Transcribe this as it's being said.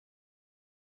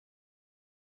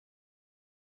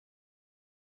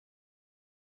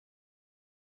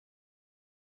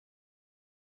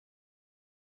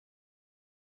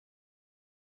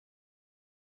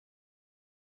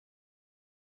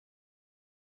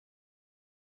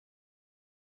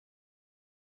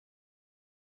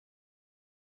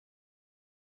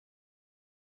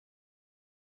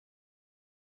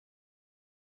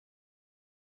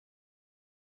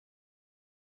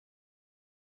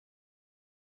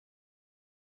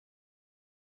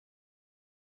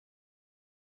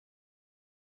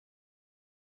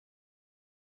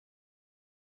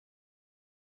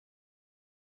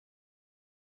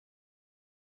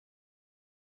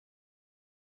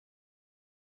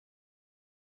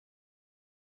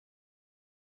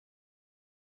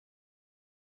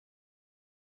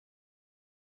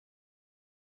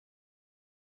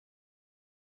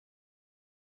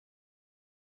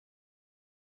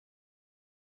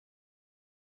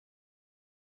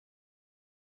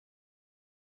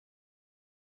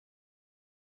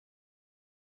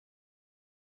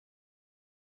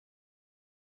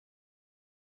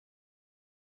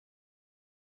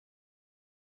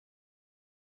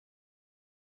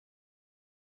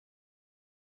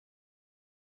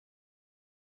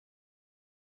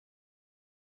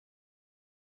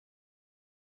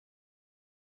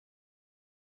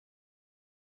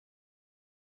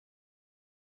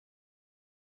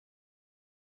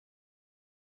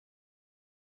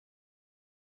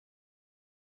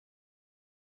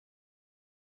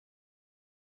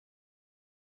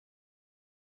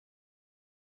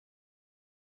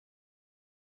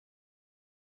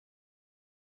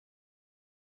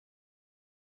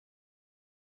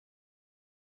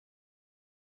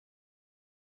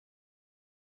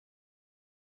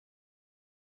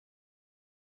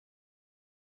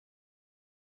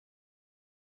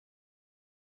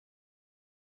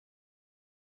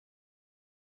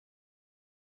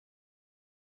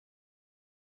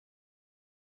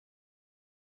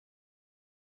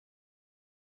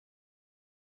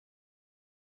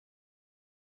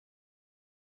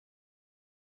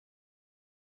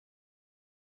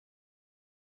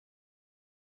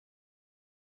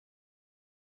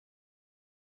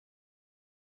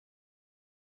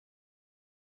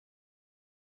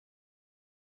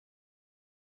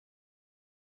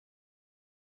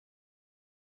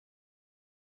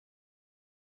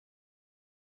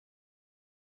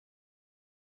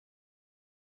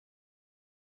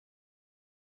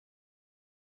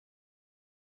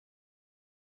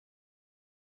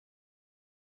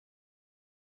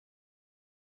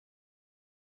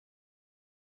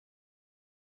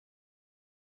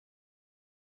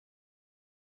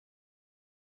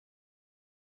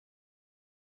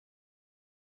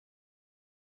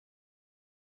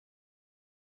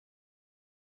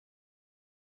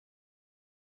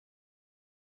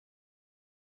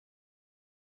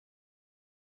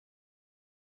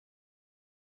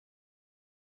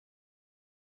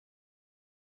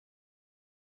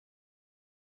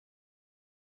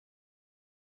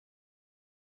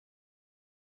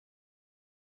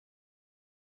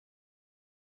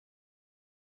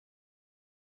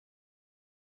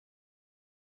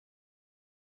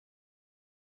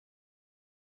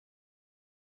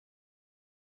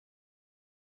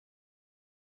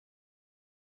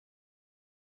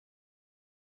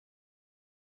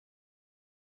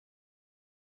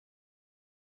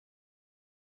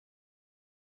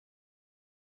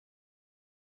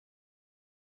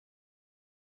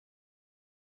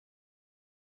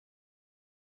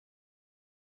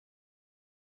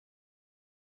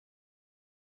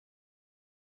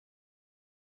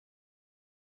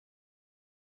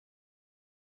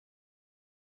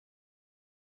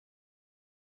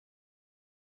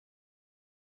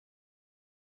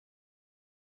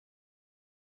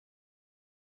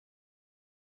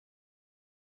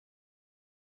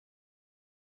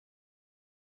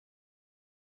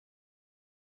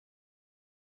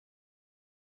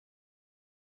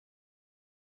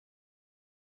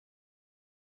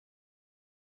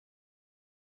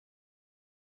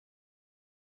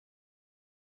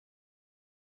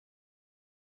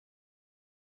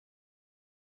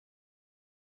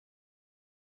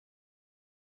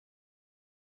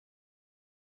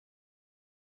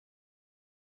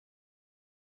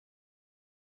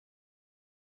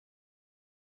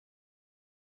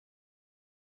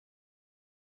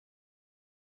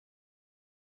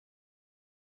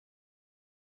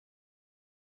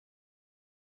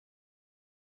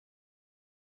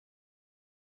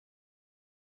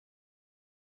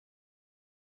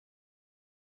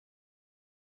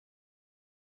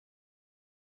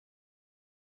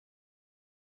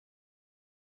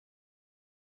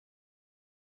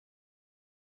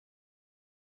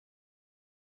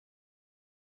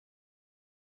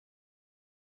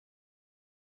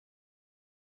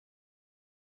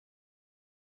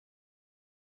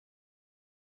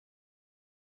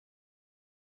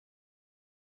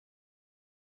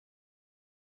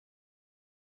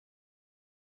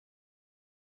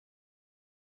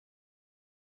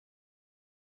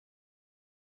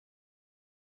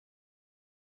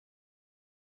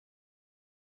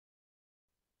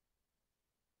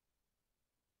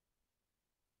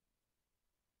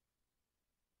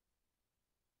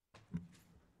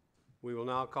We will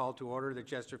now call to order the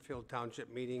Chesterfield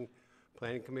Township meeting,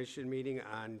 Planning Commission meeting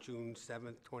on June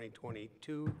 7th,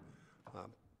 2022.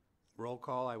 Roll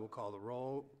call, I will call the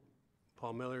roll.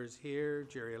 Paul Miller is here,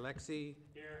 Jerry Alexi.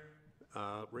 Here.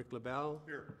 Rick LaBelle.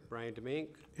 Here. Brian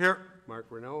Demink. Here. Mark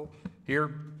Renault.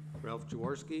 Here. Ralph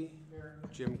Jaworski. Here.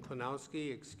 Jim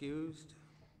Klonowski, excused.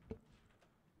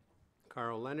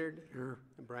 Carl Leonard. Here.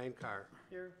 And Brian Carr.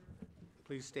 Here.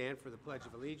 Please stand for the Pledge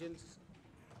of Allegiance.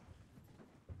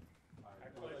 I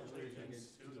pledge allegiance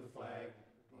to the flag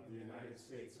of the United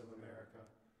States of America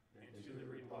and to the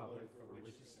republic for which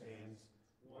it stands,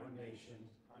 one nation,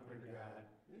 under God,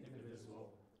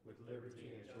 indivisible, with liberty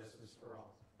and justice for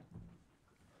all.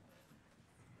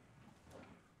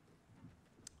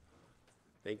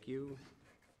 Thank you.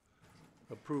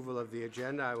 Approval of the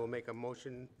agenda. I will make a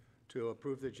motion to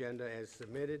approve the agenda as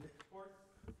submitted. Support.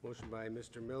 Motion by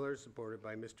Mr. Miller, supported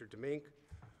by Mr. Demink.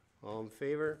 All in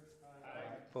favor?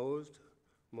 Aye. Opposed?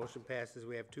 Motion passes.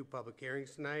 We have two public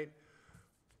hearings tonight.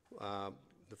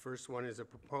 The first one is a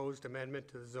proposed amendment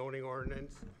to the zoning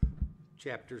ordinance,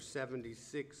 Chapter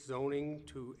 76 zoning,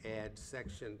 to add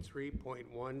Section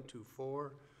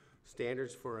 3.124,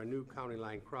 standards for a new county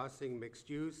line crossing mixed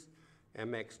use,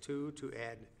 MX2, to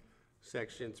add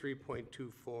Section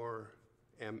 3.24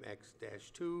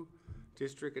 MX-2,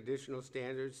 district additional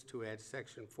standards, to add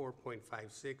Section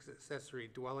 4.56 accessory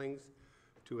dwellings,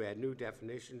 to add new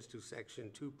definitions to Section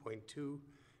 2.2,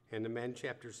 and amend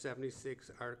Chapter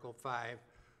 76, Article 5,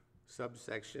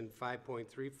 subsection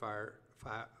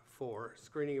 5.34,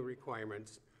 screening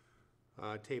requirements,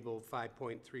 Table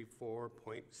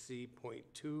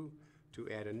 5.34.C.2, to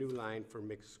add a new line for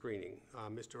mixed screening.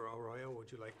 Mr. Arroyo,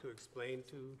 would you like to explain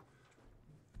to?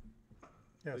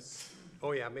 Yes.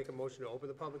 Oh yeah, make a motion to open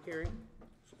the public hearing.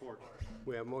 Support.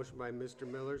 We have a motion by Mr.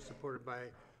 Miller, supported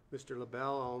by Mr.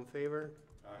 LaBelle. All in favor?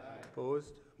 Aye.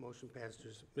 Opposed? Motion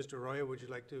passes. Mr. Arroyo, would you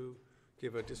like to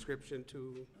give a description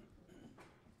to?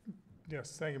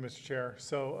 Yes, thank you, Mr. Chair.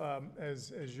 So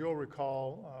as you'll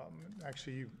recall,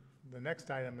 actually, the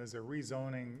next item is a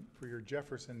rezoning for your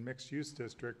Jefferson mixed-use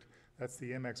district. That's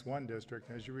the MX1 district.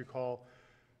 As you recall,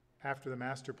 after the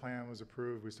master plan was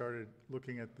approved, we started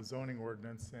looking at the zoning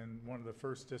ordinance, and one of the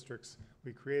first districts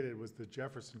we created was the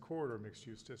Jefferson Corridor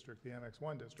Mixed-Use District, the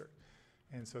MX1 district.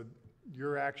 And so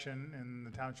your action and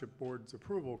the Township Board's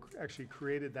approval actually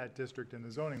created that district in the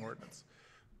zoning ordinance.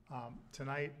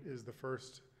 Tonight is the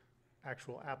first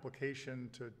actual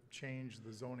application to change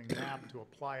the zoning map to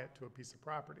apply it to a piece of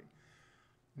property.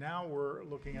 Now we're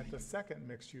looking at the second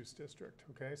mixed-use district,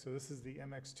 okay? So this is the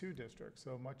MX2 district.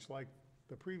 So much like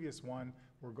the previous one,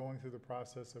 we're going through the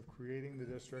process of creating the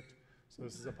district. So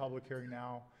this is a public hearing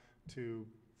now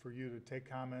for you to take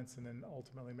comments and then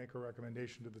ultimately make a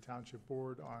recommendation to the Township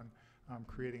Board on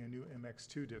creating a new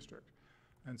MX2 district.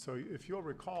 And so if you'll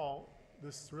recall,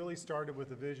 this really started with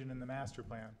a vision in the master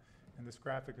plan. And this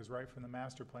graphic is right from the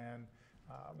master plan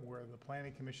where the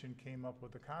Planning Commission came up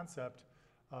with the concept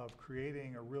of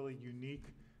creating a really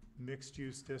unique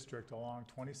mixed-use district along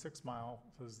 26 Mile.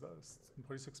 So there's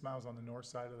 26 miles on the north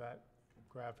side of that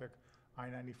graphic.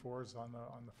 I-94 is on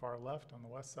the far left, on the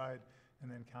west side, and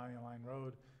then County Line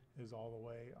Road is all the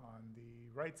way on the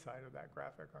right side of that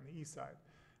graphic, on the east side.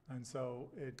 And so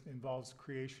it involves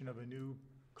creation of a new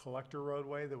collector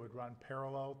roadway that would run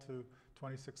parallel to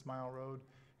 26 Mile Road.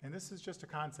 And this is just a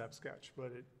concept sketch,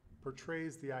 but it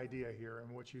portrays the idea here. And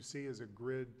what you see is a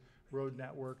grid road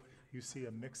network. You see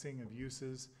a mixing of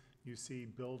uses. You see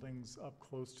buildings up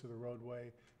close to the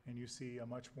roadway, and you see a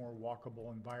much more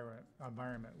walkable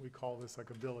environment. We call this like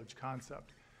a village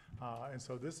concept. And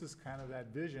so this is kind of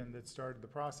that vision that started the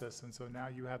process. And so now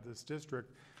you have this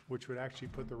district which would actually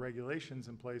put the regulations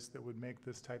in place that would make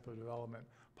this type of development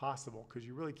possible, because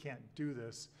you really can't do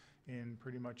this in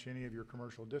pretty much any of your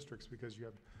commercial districts because you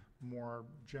have more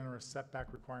generous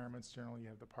setback requirements. Generally, you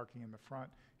have the parking in the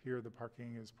front. Here, the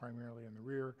parking is primarily in the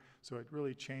rear, so it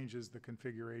really changes the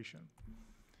configuration.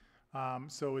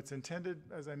 So it's intended,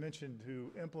 as I mentioned,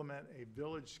 to implement a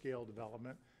village-scale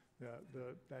development.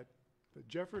 The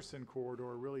Jefferson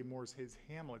corridor really more is his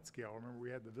hamlet scale. Remember,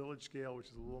 we had the village scale, which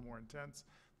is a little more intense.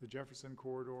 The Jefferson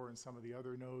corridor and some of the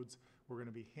other nodes were going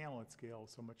to be hamlet scale,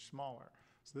 so much smaller.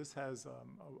 So this has a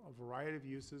variety of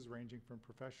uses ranging from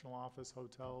professional office,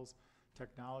 hotels,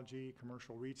 technology,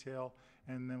 commercial retail,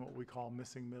 and then what we call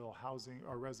missing middle housing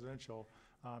or residential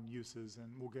uses,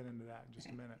 and we'll get into that in just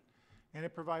a minute. And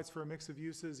it provides for a mix of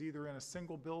uses either in a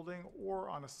single building or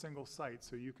on a single site.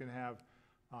 So you can have,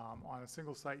 on a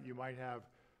single site, you might have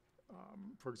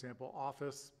for example,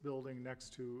 office building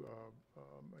next to a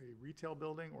retail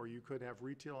building, or you could have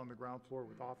retail on the ground floor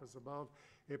with office above.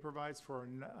 It provides for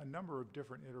a number of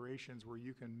different iterations where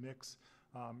you can mix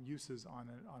uses on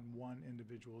one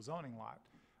individual zoning lot,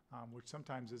 which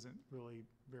sometimes isn't really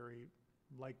very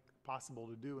possible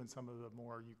to do in some of the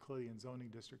more Euclidean zoning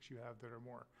districts you have that are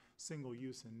more single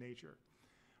use in nature.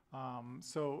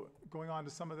 So going on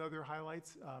to some of the other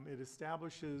highlights, it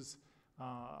establishes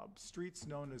streets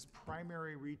known as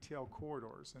primary retail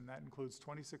corridors, and that includes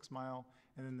 26 Mile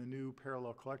and then the new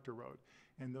parallel collector road.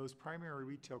 And those primary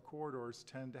retail corridors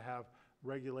tend to have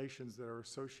regulations that are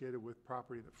associated with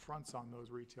property that fronts on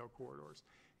those retail corridors.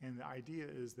 And the idea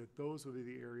is that those would be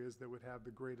the areas that would have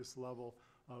the greatest level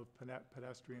of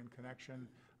pedestrian connection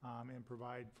and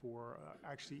provide for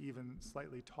actually even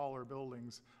slightly taller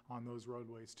buildings on those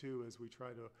roadways too, as we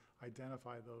try to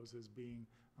identify those as being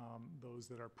those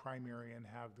that are primary and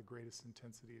have the greatest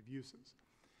intensity of uses.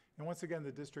 And once again,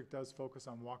 the district does focus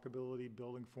on walkability,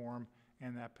 building form,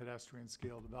 and that pedestrian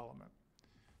scale development.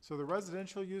 So the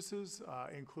residential uses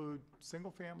include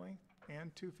single family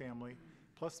and two family,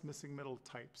 plus missing middle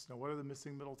types. Now, what are the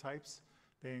missing middle types?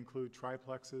 They include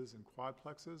triplexes and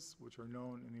quadplexes, which are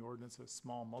known in the ordinance as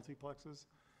small multiplexes.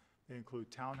 They include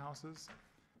townhouses.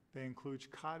 They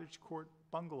include cottage court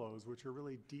bungalows, which are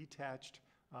really detached,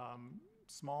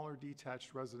 smaller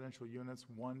detached residential units,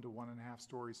 1 to 1.5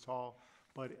 stories tall,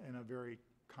 but in a very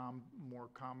more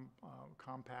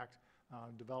compact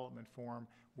development form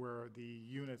where the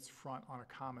units front on a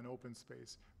common open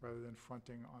space rather than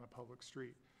fronting on a public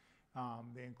street.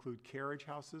 They include carriage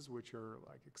houses, which are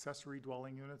like accessory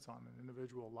dwelling units on an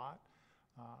individual lot.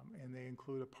 And they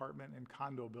include apartment and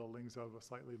condo buildings of a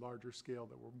slightly larger scale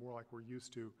that we're more like we're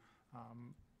used to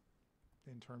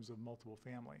in terms of multiple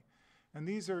family. And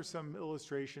these are some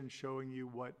illustrations showing you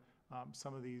what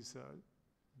some of these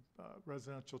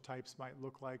residential types might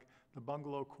look like. The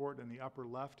bungalow court in the upper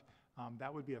left,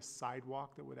 that would be a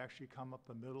sidewalk that would actually come up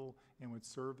the middle and would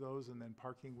serve those, and then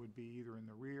parking would be either in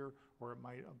the rear or it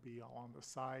might be along the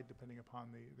side depending upon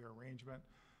their arrangement.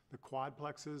 The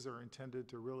quadplexes are intended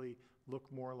to really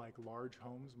look more like large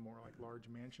homes, more like large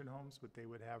mansion homes, but they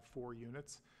would have 4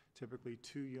 units, typically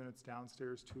 2 units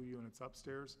downstairs, 2 units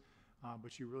upstairs,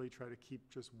 but you really try to keep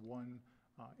just one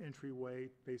entryway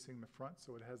facing the front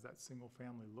so it has that single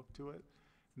family look to it.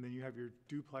 And then you have your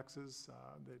duplexes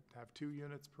that have 2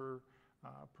 units per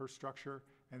structure,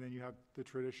 and then you have the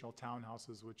traditional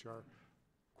townhouses, which are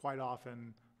quite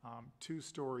often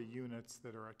 2-story units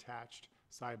that are attached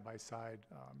side by side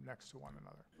next to one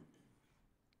another.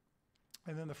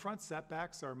 And then the front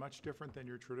setbacks are much different than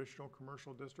your traditional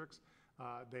commercial districts.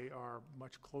 They are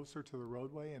much closer to the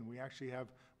roadway, and we actually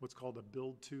have what's called a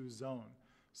build-to zone.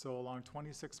 So along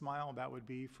 26 Mile, that would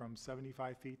be from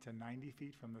 75 feet to 90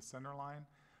 feet from the center line.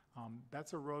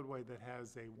 That's a roadway that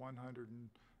has a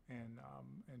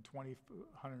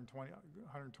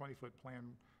 120 foot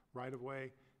plan right of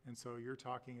way, and so you're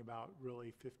talking about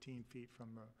really 15 feet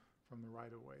from the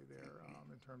right of way there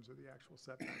in terms of the actual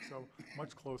setback. So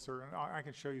much closer, and I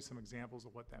can show you some examples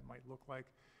of what that might look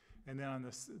like. And then on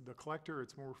the collector,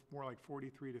 it's more like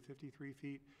 43 to 53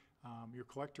 feet. Your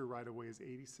collector right of way is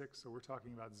 86, so we're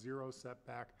talking about 0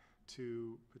 setback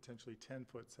to potentially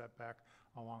 10-foot setback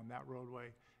along that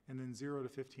roadway, and then 0 to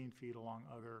 15 feet along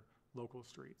other local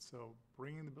streets. So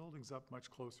bringing the buildings up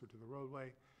much closer to the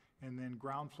roadway. And then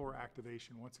ground floor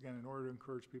activation. Once again, in order to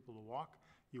encourage people to walk,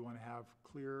 you want to have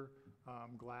clear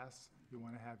glass. You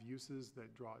want to have uses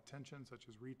that draw attention, such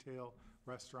as retail,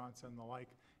 restaurants, and the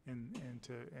like, and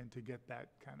to get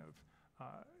that kind of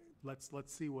let's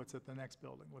see what's at the next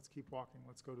building. Let's keep walking.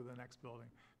 Let's go to the next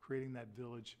building, creating that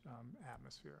village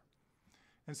atmosphere.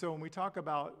 And so when we talk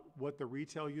about what the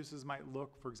retail uses might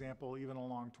look, for example, even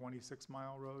along 26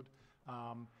 Mile Road,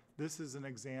 this is an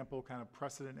example, kind of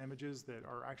precedent images that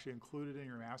are actually included in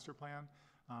your master plan.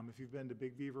 If you've been to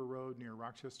Big Beaver Road near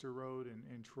Rochester Road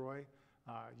in Troy,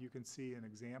 you can see an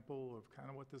example of kind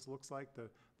of what this looks like. The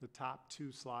top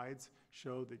 2 slides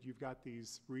show that you've got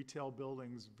these retail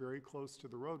buildings very close to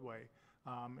the roadway,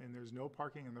 and there's no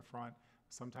parking in the front.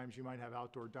 Sometimes you might have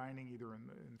outdoor dining either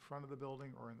in front of the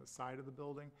building or in the side of the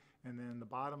building, and then the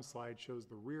bottom slide shows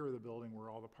the rear of the building where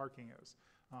all the parking is.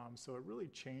 So it really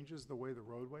changes the way the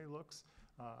roadway looks.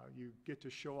 You get to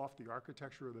show off the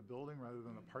architecture of the building rather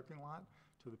than the parking lot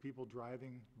to the people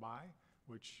driving by,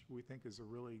 which we think is a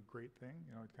really great thing.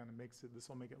 You know, it kind of makes it, this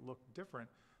will make it look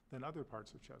different than other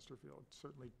parts of Chesterfield.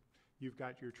 Certainly, you've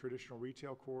got your traditional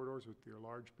retail corridors with your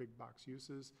large big box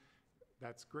uses.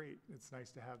 That's great. It's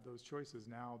nice to have those choices.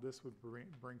 Now this would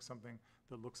bring something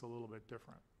that looks a little bit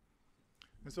different.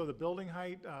 And so the building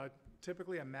height,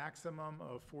 typically a maximum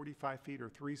of 45 feet or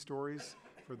 3 stories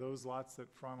for those lots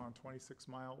that front on 26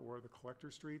 Mile or the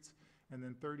collector streets, and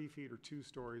then 30 feet or 2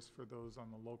 stories for those on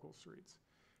the local streets.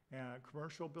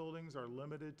 Commercial buildings are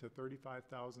limited to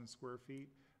 35,000 square feet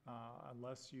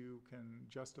unless you can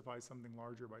justify something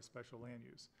larger by special land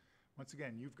use. Once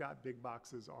again, you've got big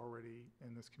boxes already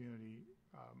in this community,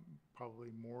 probably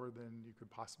more than you could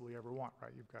possibly ever want,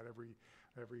 right? You've got every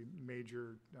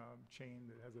major chain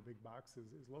that has a big box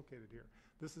is located here.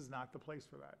 This is not the place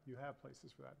for that. You have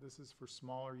places for that. This is for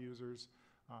smaller users,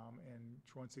 and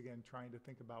once again, trying to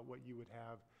think about what you would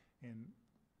have in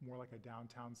more like a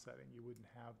downtown setting. You wouldn't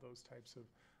have those types of,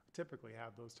 typically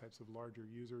have those types of larger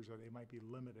users, or they might be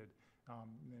limited,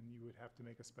 and you would have to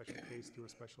make a special case through a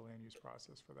special land use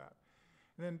process for that.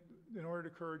 And then in order to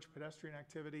encourage pedestrian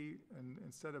activity, and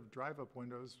instead of drive-up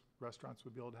windows, restaurants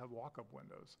would be able to have walk-up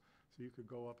windows. So you could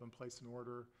go up and place an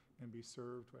order and be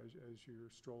served as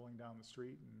you're strolling down the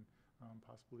street, and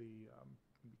possibly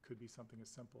it could be something as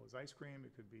simple as ice cream.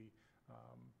 It could be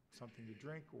something to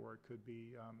drink, or it could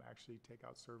be actually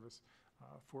takeout service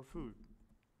for food.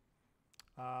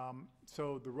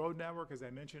 So the road network, as I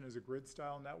mentioned, is a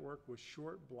grid-style network with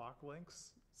short block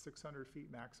lengths, 600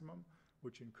 feet maximum,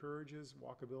 which encourages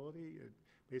walkability.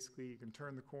 Basically, you can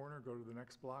turn the corner, go to the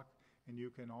next block, and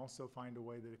you can also find a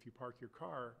way that if you park your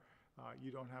car,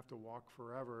 you don't have to walk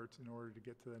forever in order to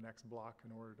get to the next block,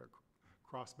 in order to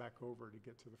cross back over to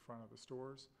get to the front of the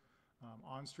stores.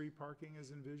 On-street parking is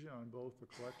envisioned on both the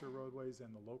collector roadways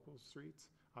and the local streets.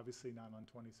 Obviously not on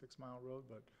 26 Mile Road,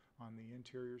 but on the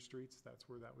interior streets, that's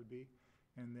where that would be.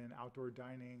 And then outdoor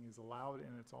dining is allowed,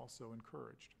 and it's also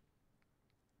encouraged.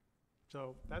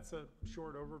 So that's a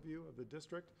short overview of the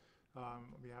district. I'll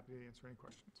be happy to answer any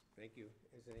questions. Thank you.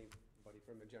 Is anybody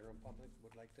from the general public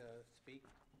would like to speak?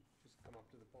 Just come up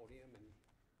to the podium and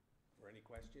for any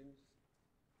questions.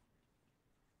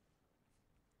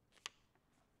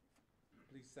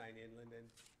 Please sign in, Lyndon.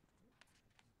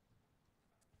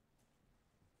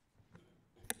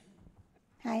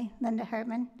 Hi, Linda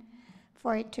Hartman,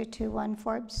 48221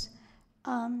 Forbes.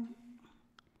 How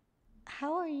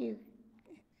are you,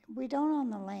 we don't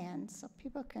own the land, so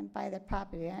people can buy the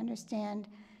property. I understand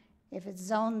if it's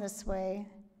zoned this way,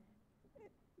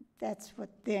 that's what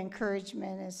the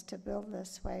encouragement is, to build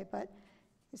this way, but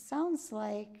it sounds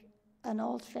like an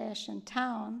old-fashioned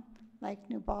town like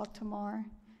New Baltimore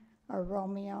or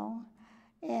Romeo,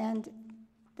 and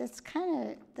that's kind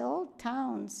of, the old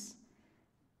towns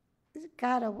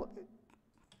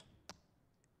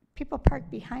people park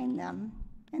behind them,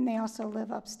 and they also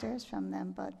live upstairs from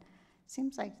them, but it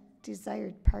seems like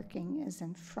desired parking is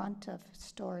in front of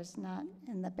stores, not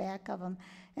in the back of them,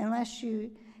 unless you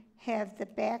have the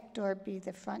back door be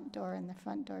the front door and the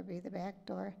front door be the back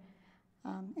door.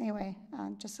 Anyway,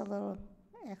 just a little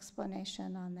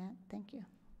explanation on that. Thank you.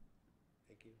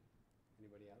 Thank you.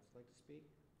 Anybody else like to speak?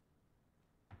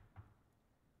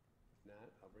 If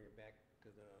not, I'll bring it back to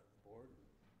the board.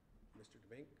 Mr.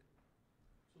 DeBink?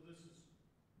 So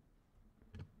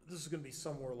this is gonna be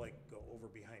somewhere like over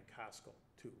behind Costco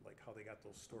too, like how they got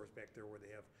those stores back there where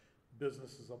they have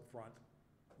businesses up front,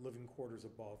 living quarters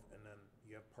above, and then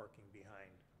you have parking behind.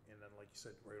 And then, like you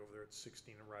said, right over there at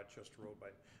 16 and Rochester Road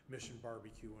by Mission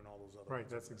Barbecue and all those other Right,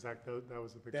 ones. that's exactly, that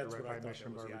was the picture That's right what I by thought that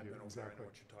Mission was. Yeah, I've Barbecue. been over there. I Exactly. know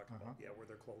what you're talking about. Yeah, where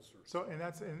they're closer. So, and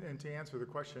that's, and to answer the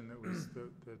question that was,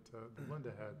 that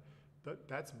Linda had,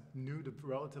 that's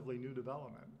relatively new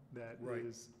development that Right.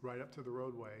 is right up to the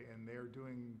roadway, and they're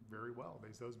doing very well.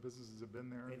 Those businesses have been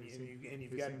there. And they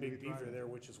you've they got seem to be Big Beaver thriving. there,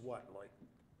 which is what, like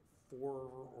 4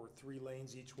 or 3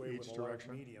 lanes each way with Each a large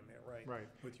direction. medium, yeah, right? Right.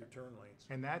 With your turn lanes.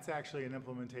 And that's actually an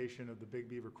implementation of the Big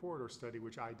Beaver Corridor Study,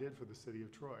 which I did for the city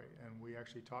of Troy. And we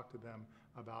actually talked to them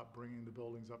about bringing the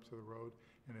buildings up to the road,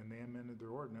 and then they amended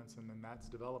their ordinance, and then that's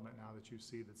development now that you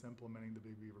see that's implementing the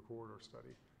Big Beaver Corridor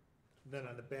Study. Then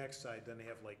on the backside, then they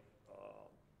have like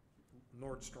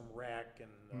Nordstrom Rack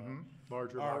and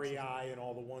Larger boxes. REI and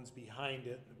all the ones behind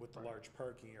it with the Right. large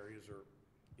parking areas or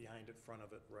behind it, front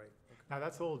of it, right? Okay. Now,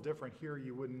 that's a little different. Here,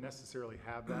 you wouldn't necessarily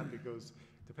have that because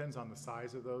it depends on the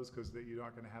size of those, because you're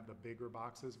not gonna have the bigger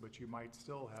boxes, but you might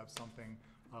still have something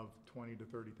of 20 to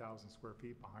 30,000 square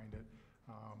feet behind it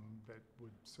that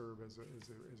would serve as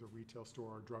a retail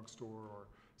store or drugstore or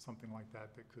something like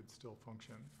that that could still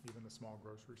function, even a small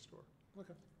grocery store.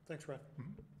 Okay, thanks, Brad.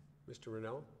 Mr.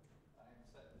 Renaud?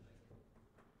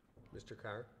 Mr.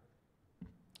 Carr?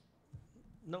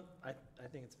 No, I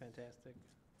think it's fantastic.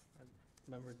 I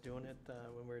remember doing it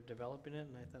when we were developing it,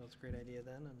 and I thought it was a great idea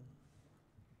then, and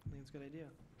I think it's a good idea.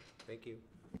 Thank you.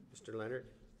 Mr. Leonard?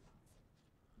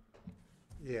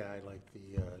 Yeah, I like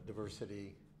the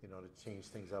diversity, to change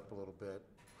things up a little bit.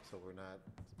 so we're not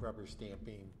rubber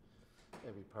stamping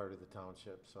every part of the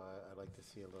township. So I'd like to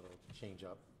see a little change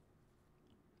up.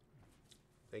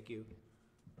 Thank you.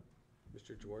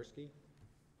 Mr. Jaworski?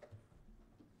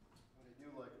 What I do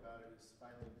like about it is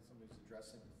finally somebody's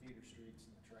addressing the feeder streets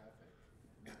and the traffic,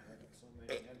 and not having so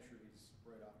many entries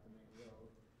right off the main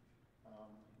road. I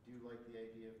do like the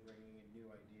idea of bringing in new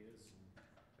ideas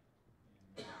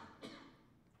and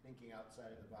thinking outside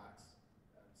of the box,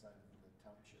 outside of the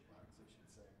township box, I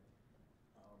should say.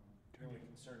 The only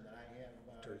concern that I have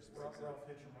about it is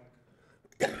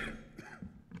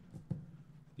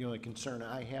the only concern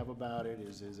I have about it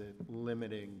is it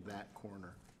limiting that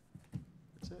corner?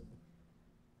 That's it.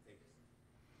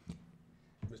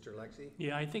 Mr. Lexi?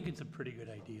 Yeah, I think it's a pretty good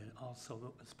idea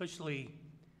also, especially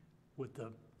with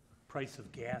the price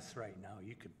of gas right now.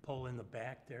 You could pull in the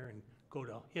back there and go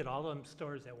to, hit all them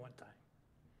stores at one time.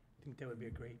 I think that would be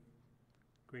a great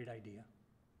idea.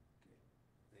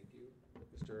 Thank you.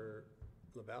 Mr.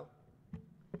 LaBelle?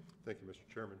 Thank you, Mr.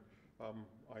 Chairman. I'm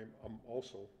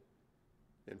also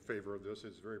in favor of this.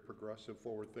 It's very progressive,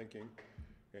 forward-thinking,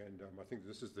 and I think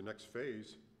this is the next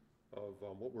phase of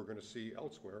what we're going to see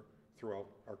elsewhere throughout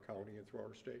our county and through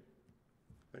our state.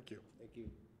 Thank you. Thank you.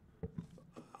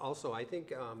 Also, I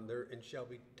think they're in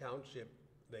Shelby Township,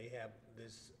 they have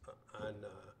this on,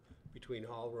 between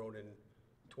Hall Road and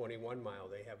 21 Mile,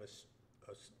 they have There's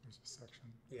a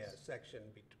section.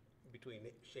 section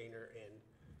between Shaner and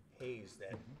Hayes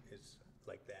that is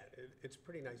like that. It's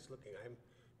pretty nice looking. I'm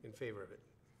in favor of it.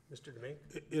 Mr. Deming?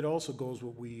 It also goes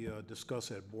what we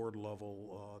discussed at board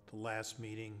level at the last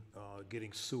meeting,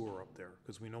 getting sewer up there,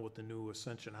 because we know with the new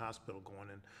Ascension Hospital going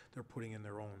in, they're putting in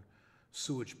their own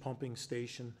sewage pumping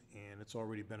station, and it's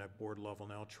already been at board level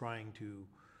now, trying to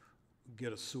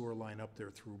get a sewer line up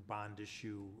there through bond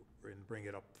issue and bring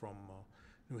it up from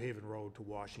New Haven Road to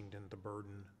Washington to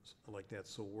Burden, like that.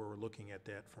 So we're looking at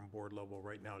that from board level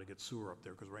right now to get sewer up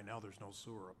there, because right now there's no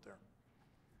sewer up there.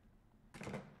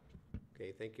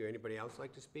 Okay, thank you. Anybody else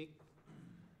like to speak?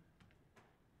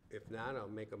 If not, I'll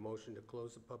make a motion to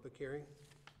close the public hearing.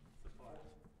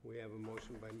 We have a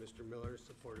motion by Mr. Miller,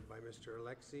 supported by Mr.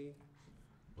 Alexi.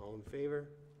 All in favor?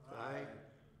 Aye.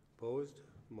 Opposed?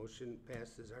 Motion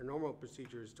passes. Our normal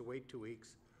procedure is to wait 2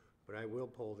 weeks, but I will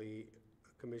poll the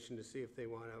commission to see if they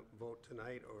want to vote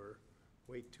tonight or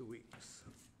wait 2 weeks.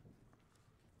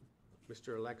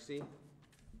 Mr. Alexi?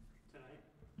 Tonight?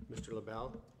 Mr.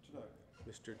 LaBelle? Tonight.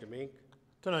 Mr. Demink?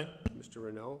 Tonight. Mr.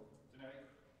 Renault? Tonight.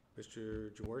 Mr.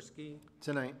 Jaworski?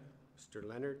 Tonight. Mr.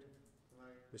 Leonard?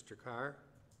 Tonight. Mr. Carr?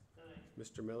 Tonight.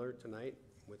 Mr. Miller, tonight.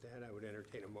 With that, I would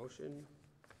entertain a motion.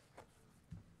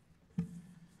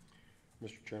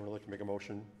 Mr. Chairman, I'd like to make a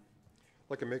motion. I'd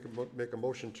like to make a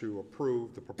motion to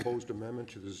approve the proposed amendment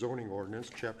to the zoning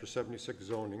ordinance, Chapter 76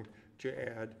 zoning, to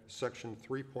add Section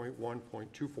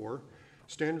 3.1.24,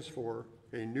 standards for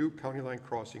a new county line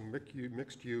crossing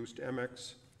mixed-use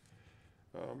MX,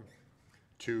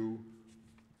 to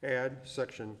add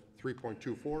Section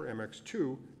 3.24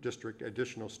 MX2 district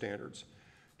additional standards,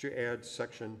 to add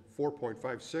Section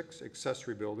 4.56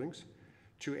 accessory buildings,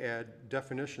 to add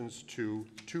definitions to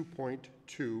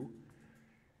 2.2,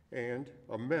 and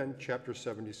amend Chapter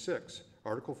 76,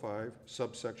 Article 5,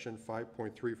 subsection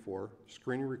 5.34,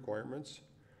 screening requirements.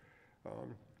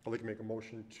 I'd like to make a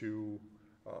motion to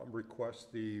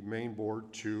request the main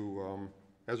board to,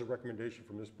 as a recommendation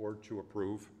from this board, to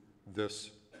approve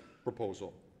this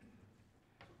proposal.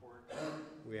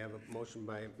 We have a motion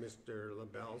by Mr.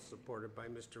 LaBelle, supported by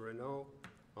Mr. Renault.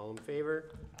 All in favor?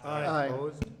 Aye.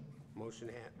 Opposed?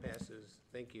 Motion passes.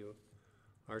 Thank you.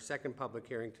 Our second public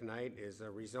hearing tonight is a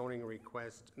rezoning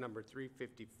request number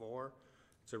 354.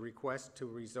 It's a request to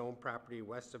rezone property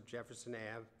west of Jefferson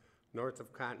Ave, north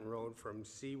of Cotton Road, from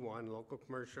C1 local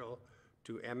commercial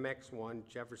to MX1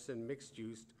 Jefferson mixed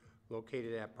use,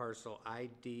 located at parcel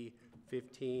ID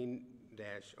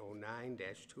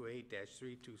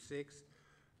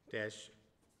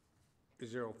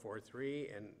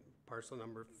 15-09-28-326-043 and parcel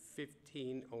number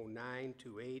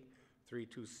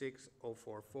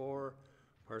 150928-326-044,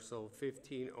 parcel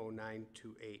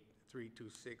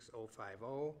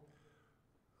 150928-326-050,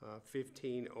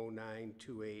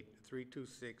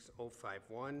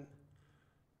 150928-326-051,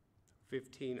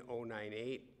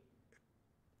 15098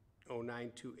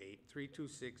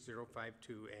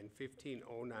 0928-326-052, and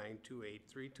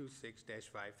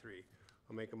 150928-326-53.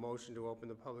 I'll make a motion to open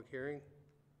the public hearing.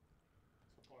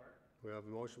 Support. We have a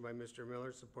motion by Mr.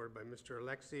 Miller, supported by Mr.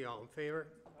 Alexi. All in favor?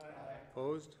 Aye.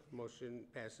 Opposed? Motion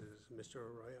passes. Mr.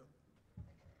 Arroyo.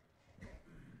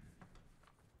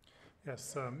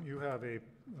 Yes, you have a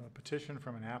petition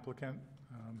from an applicant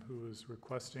who is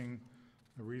requesting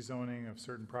the rezoning of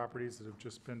certain properties that have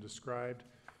just been described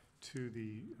to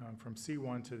the, from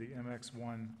C1 to the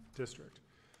MX1 district.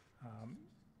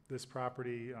 This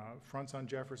property fronts on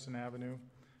Jefferson Avenue.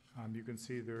 You can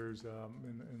see there's,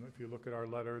 and if you look at our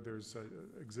letter, there's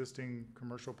existing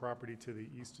commercial property to the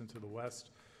east and to the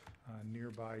west.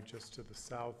 Nearby, just to the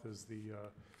south, is the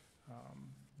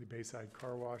Bayside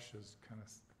Car Wash, is kind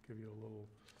of give you a little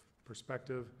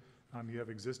perspective. You have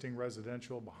existing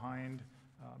residential behind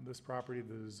this property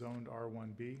that is zoned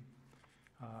R1B.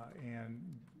 And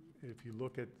if you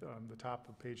look at the top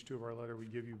of page 2 of our letter, we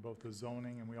give you both the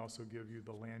zoning and we also give you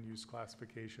the land use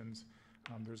classifications.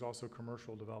 There's also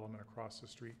commercial development across the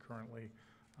street currently.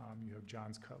 You have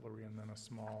John's Cutlery and then a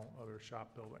small other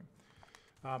shop building.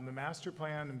 The master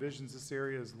plan envisions this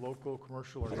area as local,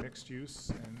 commercial, or mixed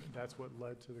use, and that's what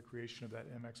led to the creation of that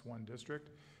MX1 district.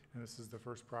 And this is the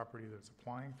first property that's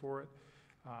applying for it.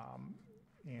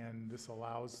 And this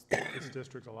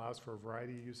district allows for a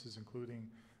variety of uses, including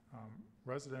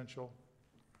residential.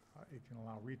 It can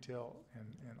allow retail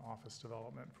and office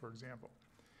development, for example.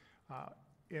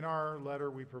 In our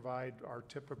letter, we provide our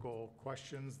typical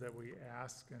questions that we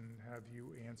ask and have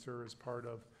you answer as part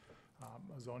of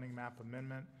a zoning map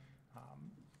amendment.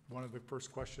 One of the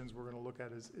first questions we're going to look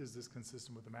at is this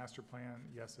consistent with the master plan?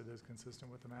 Yes, it is consistent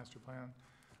with the master plan.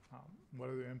 What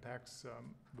other impacts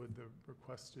would the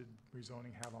requested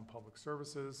rezoning have on public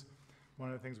services?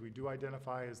 One of the things we do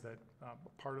identify is that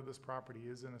part of this property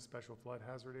is in a special flood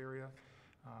hazard area.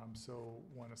 So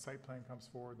when a site plan comes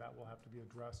forward, that will have to be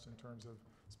addressed in terms of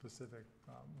specific,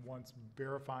 once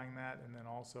verifying that, and then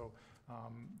also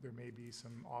there may be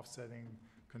some offsetting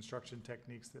construction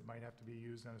techniques that might have to be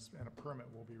used, and a permit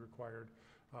will be required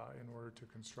in order to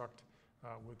construct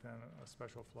within a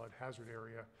special flood hazard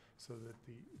area so that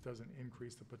it doesn't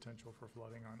increase the potential for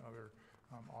flooding on other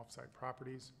off-site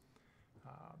properties.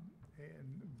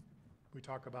 And we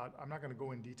talk about, I'm not going to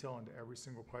go in detail into every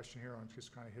single question here, I'm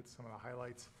just kind of hit some of the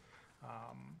highlights.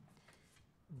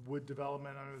 Would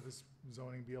development under this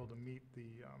zoning be able to meet the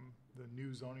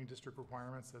new zoning district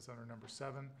requirements? That's under number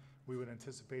 7. We would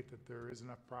anticipate that there is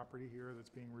enough property here that's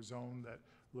being rezoned that,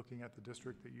 looking at the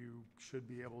district, that you should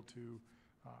be able to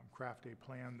craft a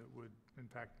plan that would in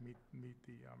fact meet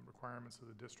the requirements of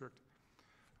the district.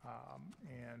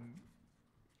 And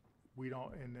we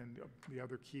don't, and then the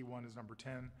other key one is number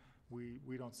 10.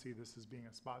 We don't see this as being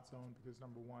a spot zone because,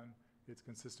 number 1, it's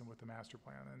consistent with the master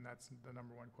plan, and that's the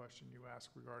number 1 question you ask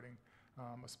regarding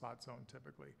a spot zone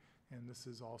typically. And this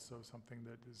is also something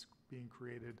that is being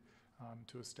created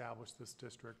to establish this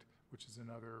district, which is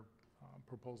another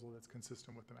proposal that's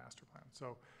consistent with the master plan.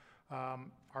 So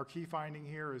our key finding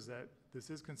here is that this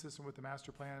is consistent with the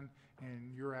master plan,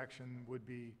 and your action would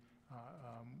be,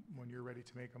 when you're ready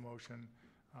to make a motion,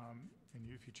 and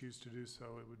if you choose to do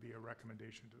so, it would be a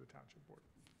recommendation to the Township Board.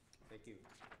 Thank you.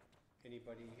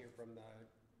 Anybody here from the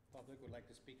public would like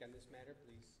to speak on this matter,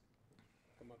 please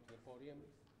come up to the podium,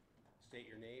 state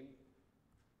your name,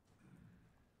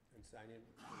 and sign in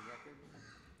for the record.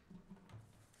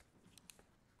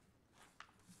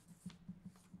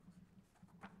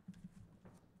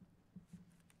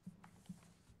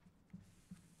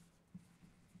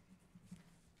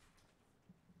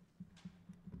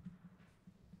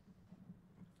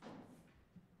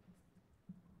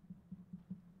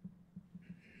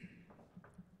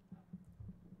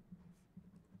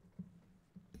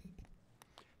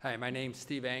 Hi, my name's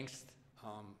Steve Angst.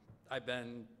 I've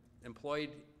been employed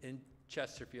in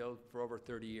Chesterfield for over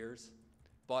 30 years.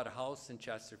 Bought a house in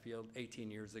Chesterfield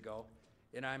 18 years ago,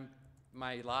 and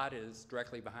my lot is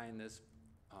directly behind this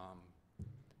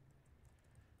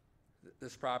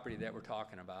this property that we're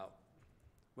talking about.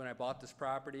 When I bought this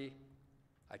property,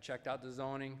 I checked out the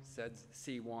zoning, said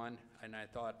C1, and I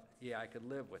thought, yeah, I could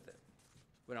live with it.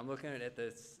 When I'm looking at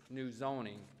this new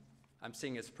zoning, I'm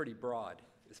seeing it's pretty broad.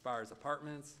 As far as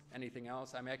apartments, anything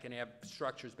else, I mean, I can have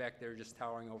structures back there just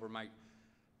towering over my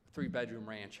 3-bedroom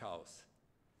ranch house.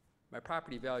 My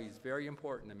property value is very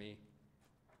important to me,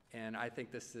 and I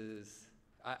think this is,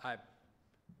 I'm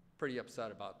pretty upset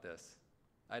about this.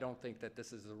 I don't think that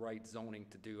this is the right zoning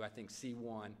to do. I think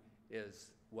C1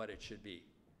 is what it should be.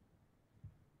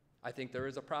 I think there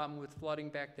is a problem with flooding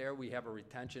back there. We have a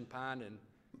retention pond, and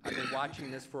I've been watching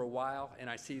this for a while, and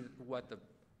I see what the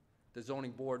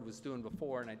zoning board was doing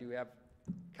before, and I do have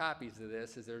copies of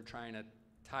this, is they're trying to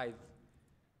tie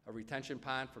a retention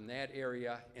pond from that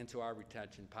area into our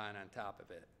retention pond on top of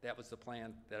it. That was the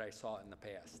plan that I saw in the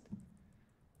past.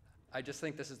 I just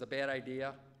think this is a bad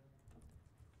idea.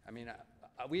 I mean,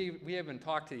 we haven't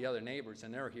talked to the other neighbors,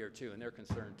 and they're here too, and they're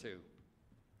concerned too.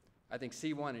 I think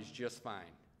C1 is just fine.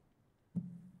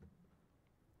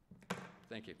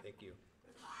 Thank you. Thank you.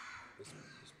 This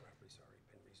property's already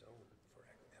been rezoned for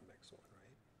MX1,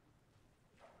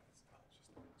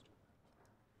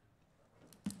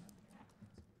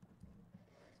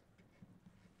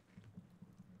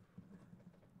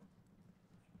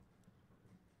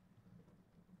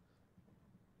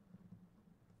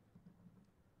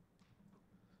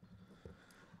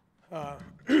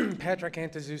 right? Patrick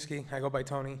Antaszewski, I go by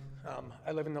Tony.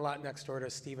 I live in the lot next door to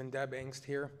Steve and Deb Angst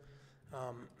here.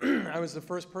 I was the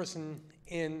first person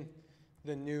in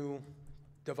the new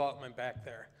development back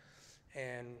there.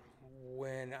 And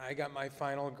when I got my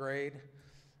final grade,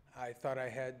 I thought I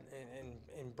had,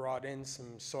 and brought in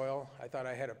some soil, I thought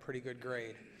I had a pretty good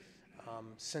grade.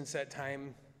 Since that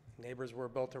time, neighbors were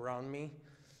built around me.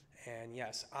 And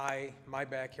yes, my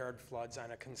backyard floods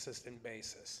on a consistent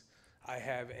basis. I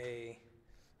have a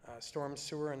storm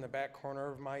sewer in the back corner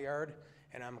of my yard,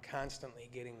 and I'm constantly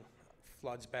getting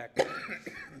floods back there.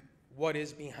 What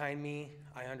is behind me,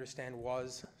 I understand,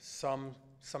 was some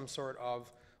sort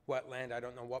of wetland. I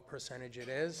don't know what percentage it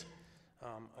is.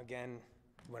 Again,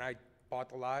 when I bought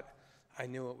the lot, I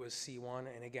knew it was C1,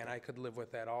 and again, I could live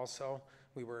with that also.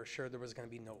 We were assured there was going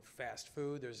to be no fast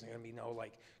food. There's going to be no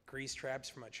like grease traps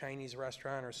from a Chinese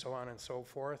restaurant or so on and so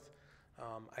forth.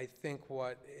 I think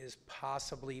what is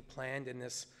possibly planned in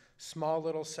this small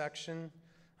little section,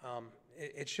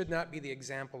 it should not be the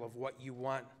example of what you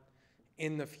want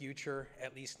in the future,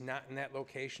 at least not in that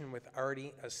location with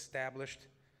already established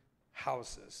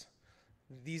houses.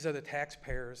 These are the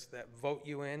taxpayers that vote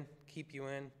you in, keep you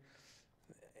in.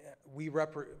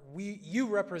 You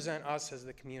represent us as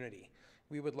the community.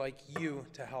 We would like you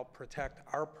to help protect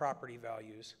our property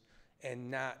values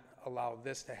and not allow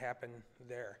this to happen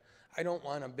there. I don't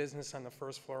want a business on the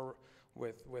first floor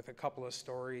with a couple of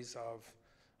stories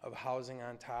of housing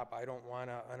on top. I don't want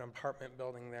an apartment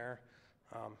building there.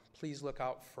 Please look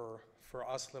out for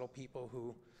us little people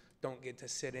who don't get to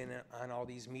sit in on all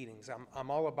these meetings.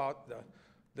 I'm all about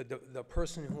the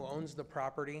person who owns the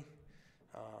property,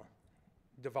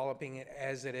 developing it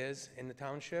as it is in the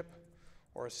township,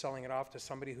 or selling it off to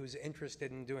somebody who's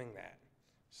interested in doing that.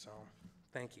 So,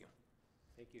 thank you.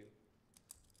 Thank you.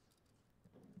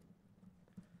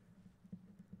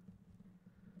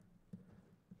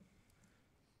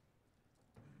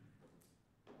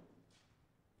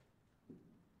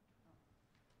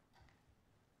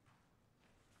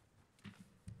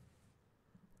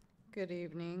 Good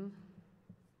evening.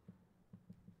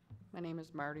 My name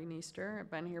is Marty Neester.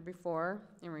 I've been here before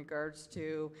in regards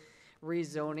to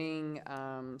rezoning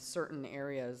certain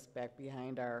areas back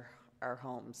behind our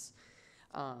homes.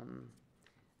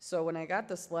 So when I got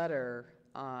this letter,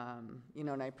 you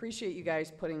know, and I appreciate you guys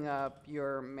putting up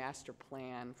your master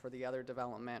plan for the other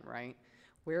development, right?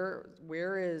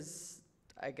 Where is,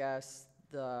 I guess,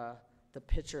 the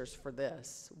pictures for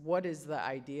this? What is the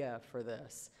idea for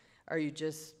this? Are you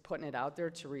just putting it out there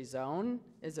to rezone?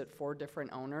 Is it 4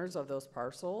 different owners of those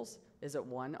parcels? Is it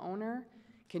 1 owner?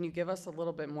 Can you give us a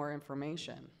little bit more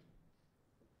information?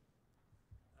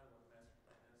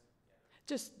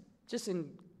 Just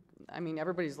in, I mean,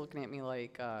 everybody's looking at me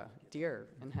like deer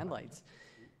in headlights.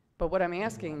 But what I'm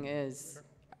asking is,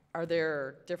 are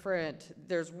there different,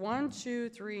 there's 1, 2,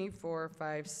 3, 4,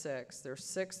 5, 6. There's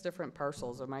 6 different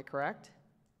parcels, am I correct?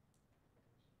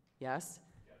 Yes?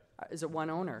 Is it 1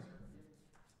 owner?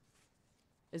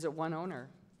 Is it 1 owner?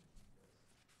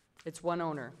 It's 1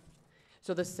 owner.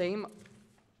 So the same,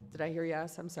 did I hear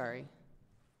yes? I'm sorry.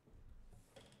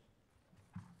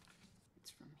 It's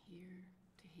from here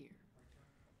to here,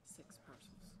 6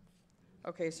 parcels.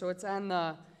 Okay, so it's on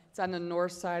the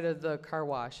north side of the car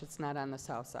wash. It's not on the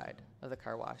south side of the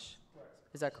car wash.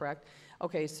 Is that correct?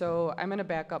 Okay, so I'm gonna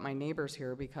back up my neighbors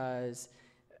here because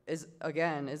is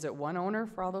it 1 owner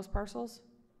for all those parcels?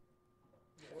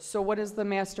 So what is the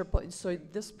master plan? So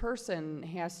this person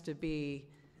has to be,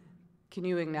 can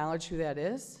you acknowledge who that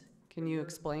is? Can you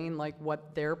explain like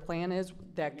what their plan is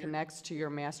that connects to your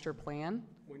master plan?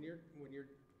 When you're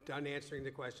done answering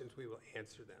the questions, we will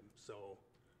answer them. So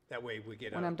that way we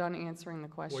get When I'm done answering the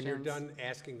questions. When you're done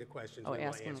asking the questions, we will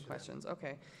answer them. Asking the questions,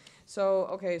 okay.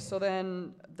 So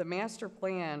then the master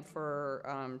plan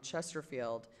for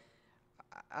Chesterfield,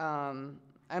 I'm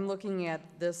looking at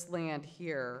this land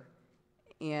here,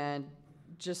 and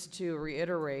just to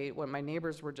reiterate what my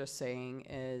neighbors were just saying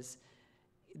is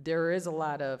there is a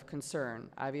lot of concern.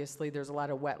 Obviously, there's a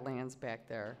lot of wetlands back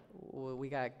there. We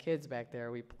got kids back there.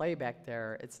 We play back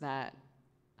there. It's not,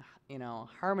 you know,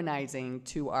 harmonizing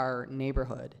to our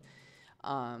neighborhood.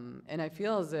 And I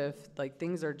feel as if like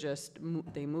things are just,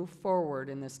 they move forward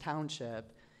in this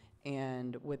township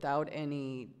and without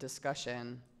any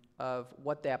discussion of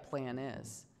what that plan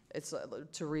is. It's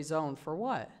to rezone for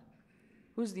what?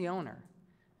 Who's the owner?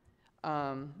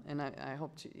 And I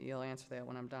hope you'll answer that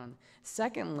when I'm done.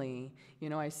 Secondly, you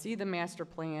know, I see the master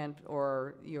plan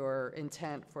or your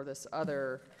intent for this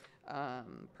other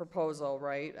proposal,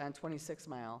 right, on 26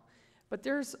 Mile. But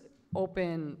there's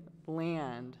open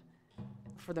land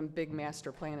for the big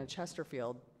master plan in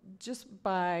Chesterfield just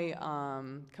by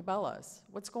Cabela's.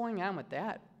 What's going on with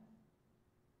that,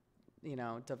 you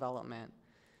know, development?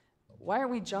 Why are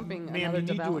we jumping Ma'am, another you need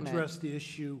to development? address the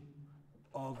issue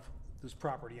of this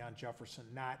property on Jefferson,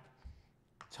 not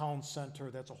town center.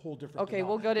 That's a whole different. Okay,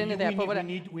 we'll get into that, but what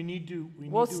we need to.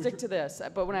 We'll stick to this,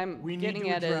 but what I'm we need getting to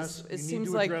at address- is, we it need seems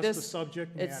to like address the this,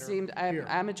 subject it matter seemed, here.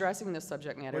 I'm addressing the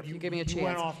subject matter, But if you you- give me a you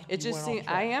went chance. off- It you just went seemed, off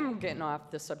track. I am getting off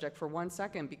the subject for 1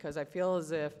 second, because I feel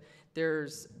as if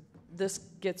this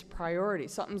gets priority,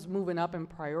 something's moving up in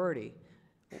priority.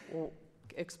 Well,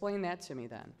 explain that to me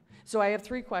then. So I have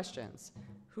 3 questions.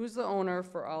 Who's the owner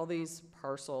for all these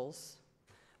parcels?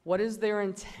 What is their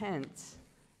intent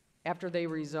after they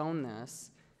rezone this?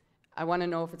 I want to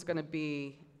know if it's going to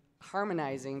be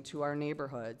harmonizing to our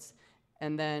neighborhoods.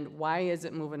 And then why is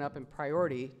it moving up in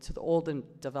priority to the old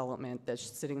development that's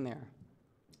sitting there?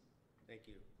 Thank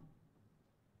you.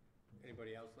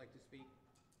 Anybody else like to speak?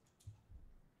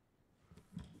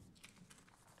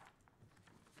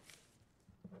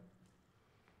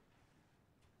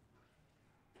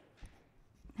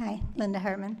 Hi, Linda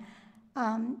Hartman.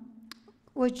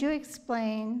 Would you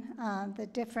explain the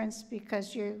difference,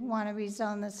 because you want to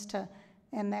rezone this to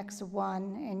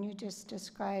MX1 and you just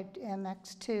described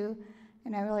MX2,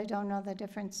 and I really don't know the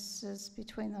differences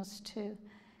between those two.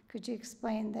 Could you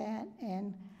explain that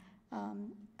and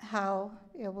how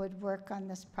it would work on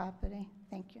this property?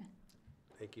 Thank you.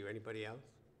 Thank you. Anybody else?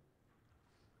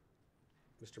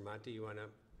 Mr. Monty, you want to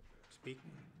speak?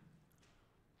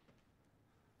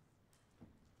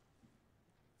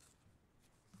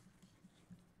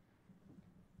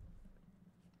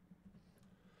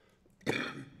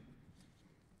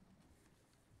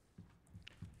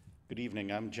 Good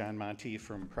evening. I'm John Monty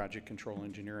from Project Control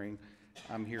Engineering.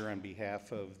 I'm here on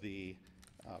behalf of the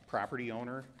property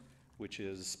owner, which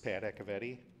is Pat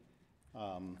Echevetti.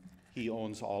 He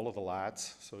owns all of the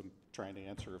lots, so I'm trying to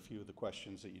answer a few of the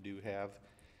questions that you do have.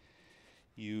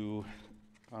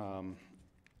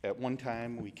 At one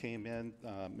time we came in,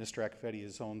 Mr. Echevetti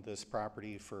has owned this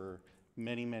property for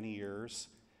many, many years.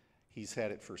 He's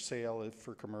had it for sale,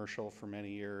 for commercial for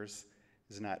many years.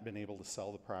 Has not been able to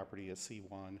sell the property at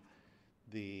C1.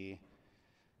 He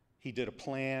did a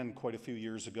plan quite a few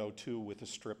years ago too with a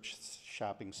strip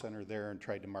shopping center there and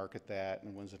tried to market that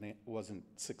and wasn't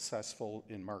successful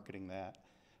in marketing that.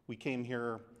 We came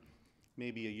here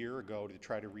maybe a year ago to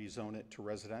try to rezone it to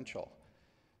residential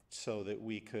so that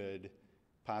we could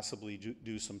possibly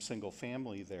do some single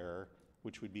family there,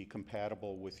 which would be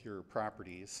compatible with your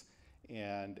properties.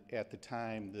 And at the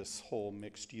time, this whole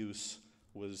mixed use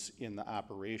was in the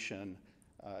operation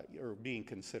or being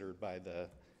considered by the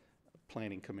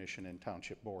Planning Commission and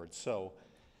Township Board. So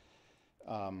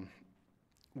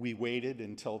we waited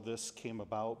until this came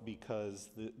about because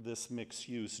this mixed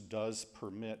use does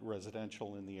permit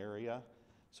residential in the area.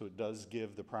 So it does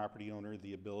give the property owner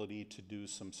the ability to do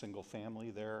some single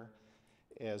family there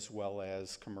as well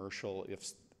as commercial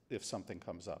if something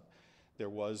comes up. There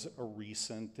was a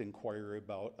recent inquiry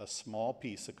about a small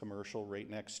piece of commercial right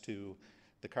next to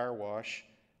the car wash,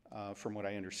 from what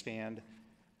I understand.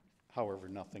 However,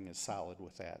 nothing is solid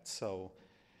with that. So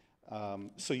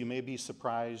you may be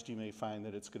surprised. You may find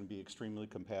that it's going to be extremely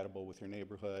compatible with your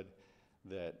neighborhood,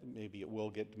 that maybe it will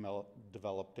get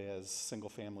developed as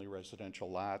single-family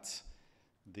residential lots.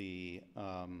 What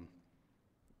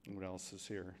else is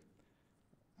here?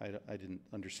 I didn't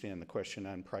understand the question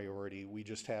on priority. We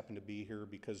just happened to be here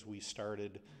because we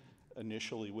started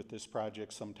initially with this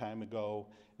project some time ago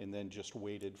and then just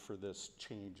waited for this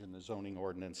change in the zoning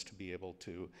ordinance to be able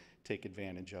to take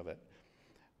advantage of it.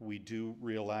 We do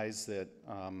realize that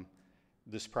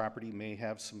this property may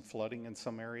have some flooding in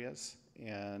some areas,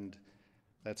 and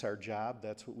that's our job.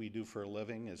 That's what we do for a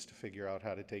living, is to figure out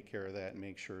how to take care of that and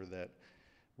make sure that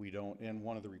we don't, and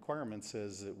one of the requirements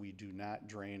is that we do not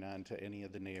drain onto any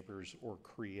of the neighbors or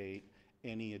create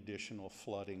any additional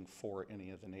flooding for any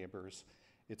of the neighbors.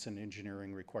 It's an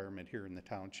engineering requirement here in the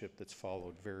township that's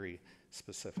followed very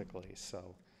specifically.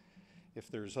 So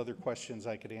if there's other questions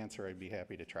I could answer, I'd be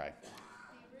happy to try.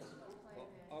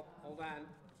 Oh, hold on.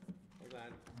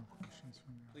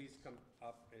 Please come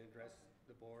up and address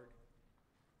the board.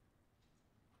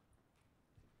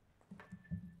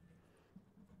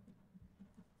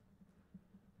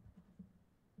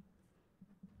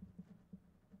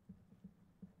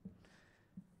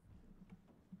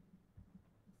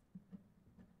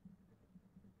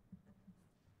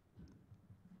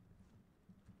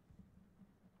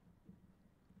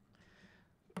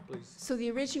 please? So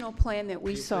the original plan that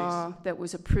we Can you saw that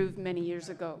was approved many years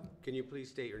ago. Can you please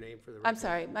state your name for the record? I'm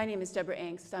sorry, my name is Deborah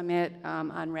Angst. I'm at,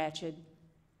 on Ratched.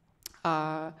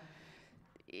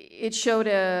 It showed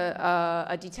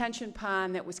a detention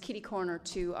pond that was kitty corner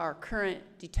to our current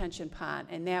detention pond,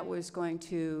 and that was going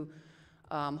to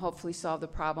hopefully solve the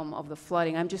problem of the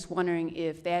flooding. I'm just wondering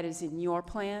if that is in your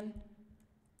plan?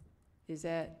 Is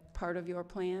that part of your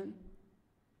plan?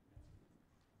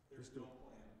 There's no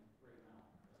plan right now.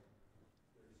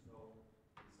 There's no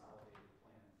consolidated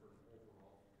plan for an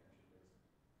overall detention basin.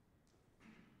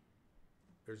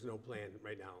 There's no plan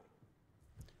right now.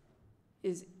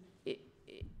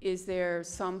 Is there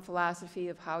some philosophy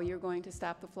of how you're going to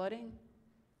stop the flooding?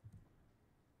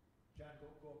 John, go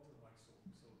up to the mic so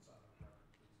it's on the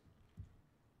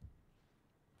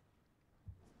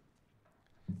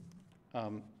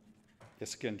record, please.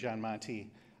 Yes, again, John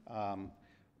Monty.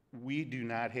 We do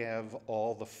not have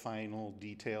all the final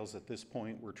details at this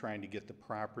point. We're trying to get the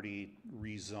property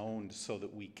rezoned so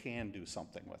that we can do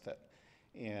something with it.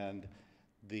 And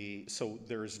so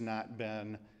there's not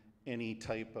been any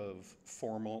type of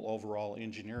formal overall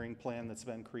engineering plan that's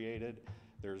been created.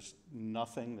 There's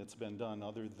nothing that's been done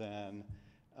other than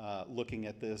looking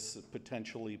at this,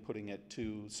 potentially putting it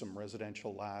to some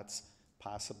residential lots,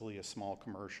 possibly a small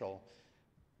commercial,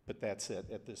 but that's it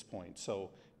at this point.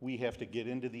 So we have to get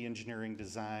into the engineering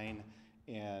design,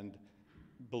 and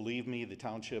believe me, the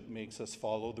township makes us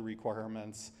follow the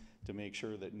requirements to make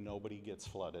sure that nobody gets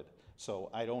flooded. So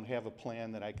I don't have a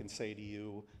plan that I can say to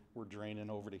you, we're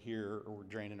draining over to here or we're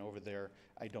draining over there.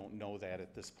 I don't know that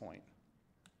at this point.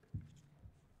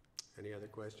 Any other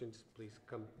questions? Please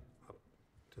come up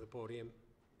to the podium.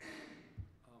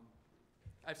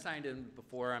 I've signed in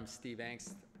before. I'm Steve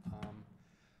Angst.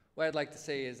 What I'd like to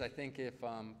say is I think if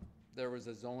there was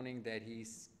a zoning that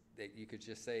you could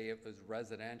just say it was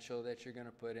residential that you're going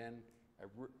to put in,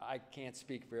 I can't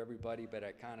speak for everybody, but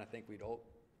I kind of think we'd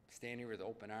stand here with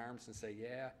open arms and say,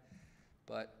 yeah.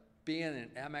 But being an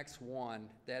MX1,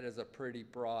 that is a pretty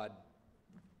broad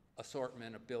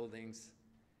assortment of buildings.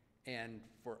 And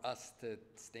for us to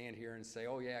stand here and say,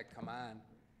 oh yeah, come on,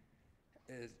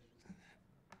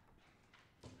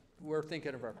 we're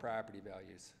thinking of our property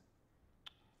values.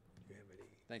 Do you have any?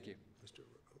 Thank you. Mr.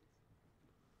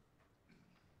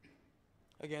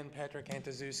 Again, Patrick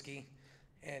Antaszewski.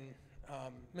 And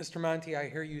Mr. Monty, I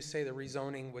hear you say the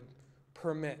rezoning would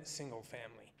permit single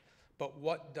family, but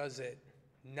what does it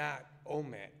not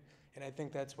omit? And I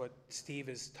think that's what Steve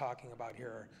is talking about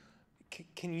here.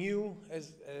 Can you,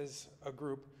 as a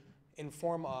group,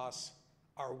 inform us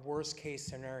our worst case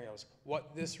scenarios,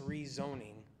 what this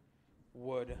rezoning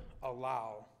would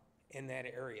allow in that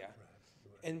area?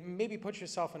 And maybe put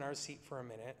yourself in our seat for a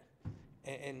minute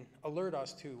and alert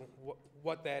us to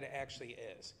what that actually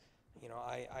is. You know,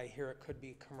 I hear it could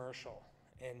be commercial,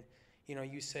 and you know,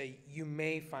 you say you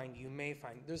may find,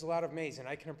 there's a lot of mays, and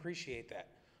I can appreciate that.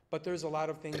 But there's a lot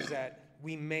of things that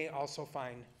we may also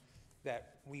find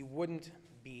that we wouldn't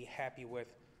be happy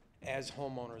with as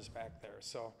homeowners back there.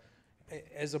 So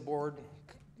as a board,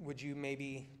 would you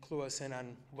maybe clue us in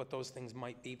on what those things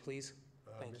might be, please?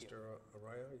 Thank you. Mr.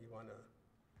 Arroyo, you want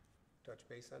to touch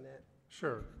base on that?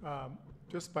 Sure.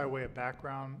 Just by way of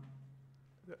background,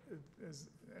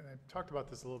 and I talked about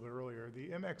this a little bit earlier, the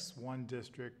MX1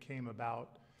 district came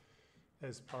about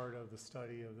as part of the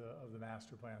study of the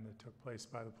master plan that took place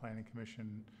by the Planning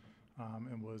Commission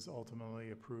and was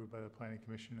ultimately approved by the Planning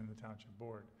Commission and the Township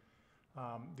Board.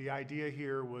 The idea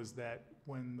here was that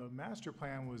when the master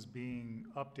plan was being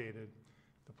updated,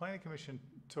 the Planning Commission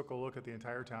took a look at the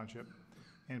entire township,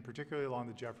 and particularly along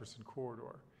the Jefferson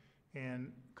corridor.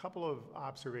 And a couple of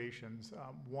observations.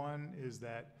 One is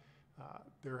that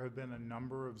there have been a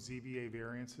number of ZBA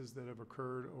variances that have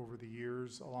occurred over the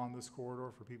years along this corridor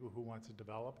for people who want to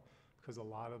develop, because a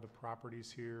lot of the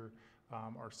properties here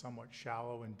are somewhat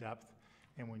shallow in depth,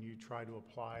 and when you try to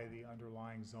apply the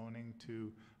underlying zoning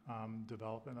to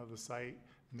development of the site,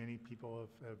 many people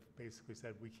have basically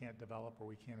said we can't develop or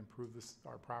we can't improve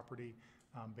our property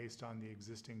based on the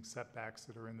existing setbacks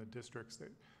that are in the districts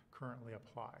that currently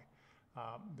apply.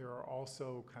 There are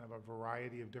also kind of a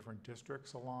variety of different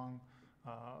districts along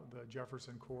the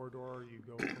Jefferson corridor. You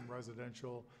go from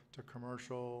residential to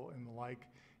commercial and the like,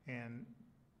 and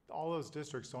all those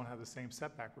districts don't have the same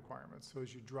setback requirements. So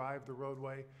as you drive the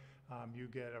roadway, you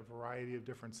get a variety of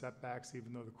different setbacks,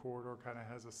 even though the corridor kind of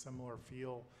has a similar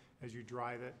feel as you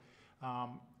drive it.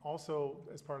 Also,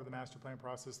 as part of the master plan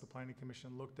process, the Planning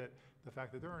Commission looked at the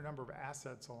fact that there are a number of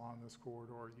assets along this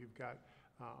corridor. You've got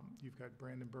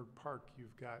Brandenburg Park,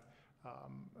 you've got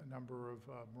a number of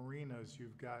marinas.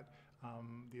 You've got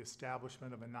the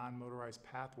establishment of a non-motorized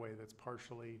pathway that's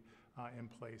partially in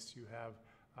place. You have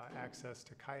access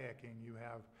to kayaking. You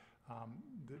have,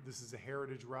 this is a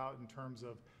heritage route in terms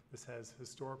of, this has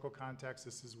historical context.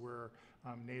 This is where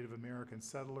Native American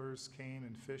settlers came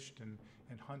and fished and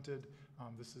hunted.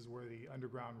 This is where the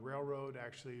Underground Railroad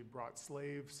actually brought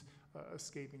slaves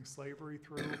escaping slavery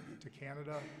through to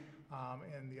Canada.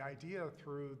 And the idea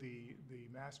through the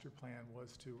master plan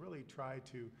was to really try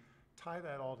to tie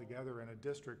that all together in a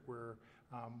district where,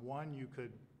 one, you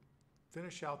could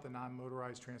finish out the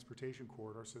non-motorized transportation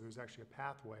corridor, so there's actually a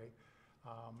pathway,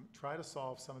 try to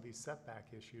solve some of these setback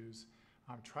issues,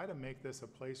 try to make this a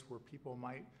place where people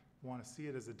might want to see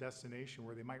it as a destination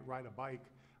where they might ride a bike,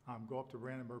 go up to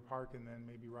Brandenburg Park and then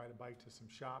maybe ride a bike to some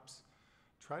shops.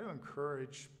 Try to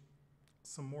encourage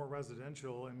some more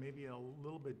residential and maybe a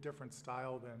little bit different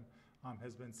style than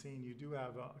has been seen. You do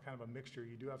have a kind of a mixture.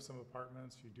 You do have some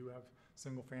apartments, you do have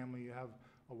single family, you have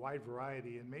a wide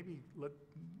variety, and maybe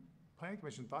Planning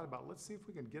Commission thought about, let's see if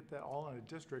we can get that all in a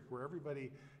district where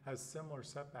everybody has similar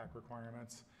setback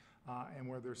requirements and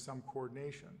where there's some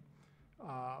coordination.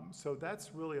 So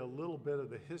that's really a little bit of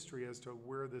the history as to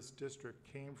where this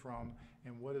district came from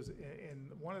and what is, and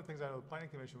one of the things I know the Planning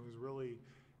Commission was really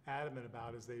adamant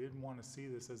about is they didn't want to see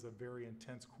this as a very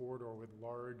intense corridor with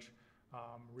large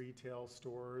retail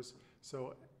stores.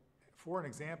 So for an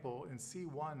example, in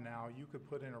C1 now, you could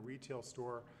put in a retail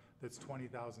store that's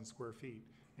 20,000 square feet.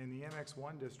 In the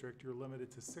MX1 district, you're limited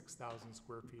to 6,000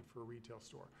 square feet for a retail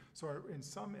store. So in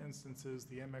some instances,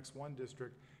 the MX1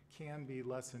 district can be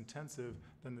less intensive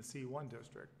than the C1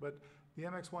 district. But the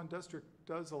MX1 district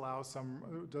does allow some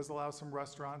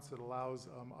restaurants. It allows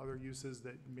other uses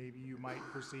that maybe you might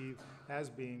perceive as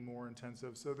being more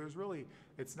intensive. So there's really,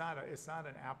 it's not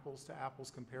an apples to apples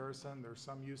comparison. There's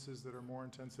some uses that are more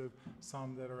intensive,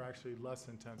 some that are actually less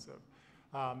intensive.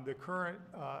 The current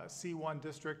C1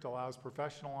 district allows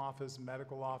professional office,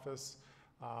 medical office,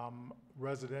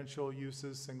 residential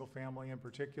uses, single family in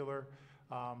particular,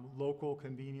 local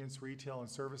convenience, retail, and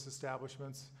service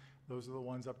establishments. Those are the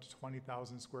ones up to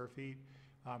 20,000 square feet.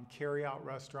 Carry-out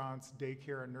restaurants,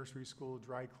 daycare and nursery school,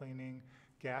 dry cleaning,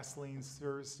 gasoline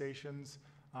service stations,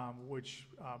 which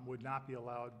would not be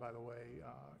allowed, by the way,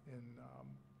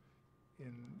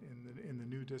 in the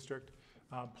new district.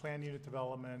 Plan unit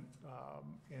development,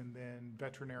 and then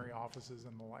veterinary offices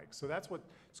and the like. So that's what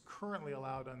is currently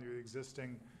allowed under the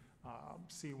existing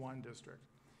C1 district.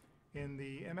 In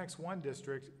the MX1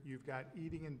 district, you've got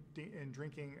eating and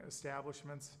drinking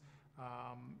establishments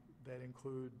that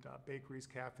include bakeries,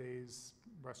 cafes,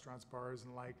 restaurants, bars,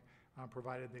 and the like,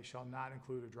 provided they shall not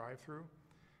include a drive-through.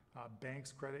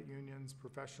 Banks, credit unions,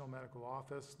 professional medical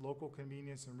office, local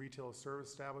convenience and retail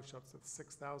service established up to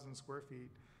 6,000 square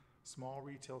feet. Small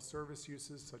retail service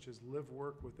uses such as live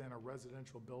work within a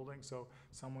residential building. So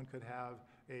someone could have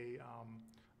a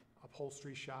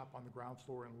upholstery shop on the ground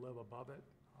floor and live above it,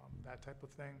 that type of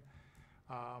thing.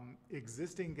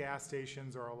 Existing gas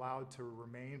stations are allowed to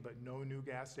remain, but no new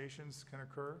gas stations can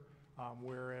occur.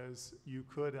 Whereas you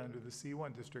could, under the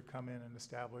C1 district, come in and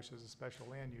establish as a special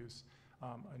land use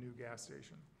a new gas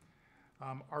station.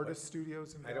 Artist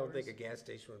studios and I don't think galleries. a gas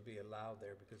station would be allowed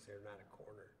there because they're not a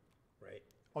corner, right?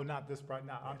 Oh, not this, no,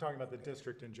 I'm talking about the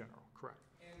district in general, correct.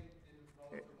 And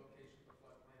involved the location of the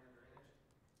floodplain or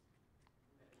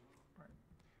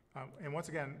drainage. And once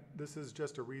again, this is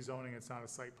just a rezoning, it's not a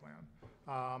site plan.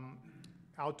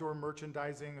 Outdoor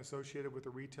merchandising associated with the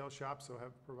retail shop, so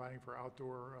providing for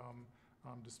outdoor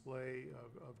display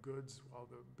of goods while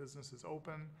the business is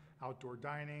open, outdoor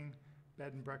dining,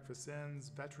 bed and breakfast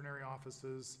inns, veterinary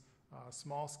offices,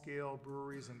 small scale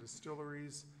breweries and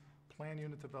distilleries, plan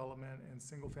unit development and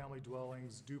single family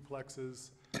dwellings,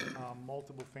 duplexes,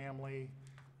 multiple family,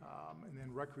 and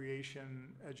then recreation,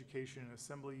 education, and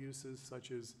assembly uses such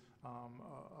as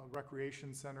a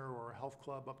recreation center or a health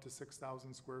club up to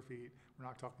 6,000 square feet. We're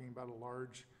not talking about a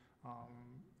large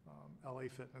LA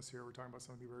Fitness here. We're talking about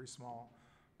something very small.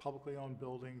 Publicly owned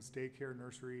buildings, daycare,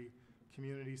 nursery,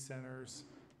 community centers,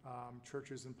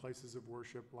 churches and places of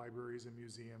worship, libraries and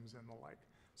museums and the like.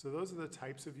 So those are the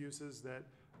types of uses that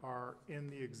are in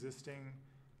the existing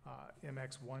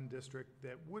MX1 district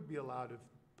that would be allowed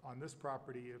on this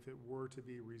property if it were to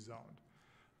be rezoned.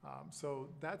 So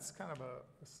that's kind of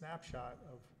a snapshot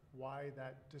of why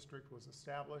that district was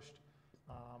established.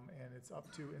 And it's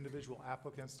up to individual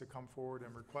applicants to come forward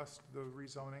and request the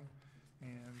rezoning.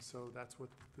 And so that's what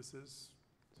this is.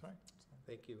 Sorry.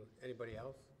 Thank you. Anybody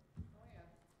else? Oh,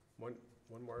 yeah.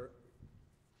 One more.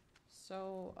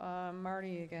 So,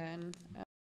 Marty again,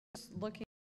 just looking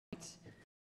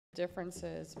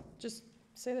differences, just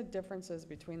say the differences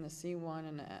between the C1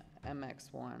 and the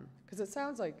MX1, because it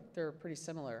sounds like they're pretty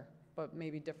similar, but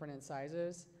maybe different in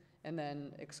sizes, and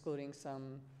then excluding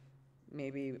some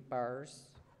maybe bars.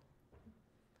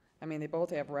 I mean, they both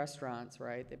have restaurants,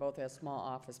 right? They both have small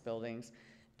office buildings,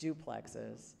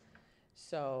 duplexes.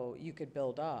 So you could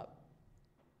build up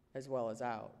as well as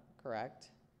out, correct?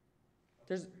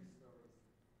 There's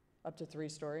up to 3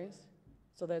 stories?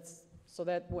 So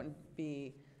that wouldn't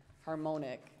be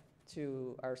harmonic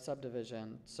to our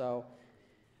subdivision. So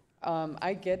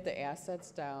I get the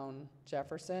assets down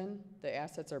Jefferson. The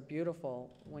assets are beautiful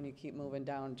when you keep moving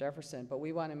down Jefferson, but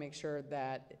we want to make sure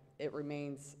that it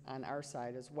remains on our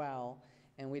side as well,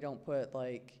 and we don't put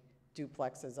like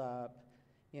duplexes up,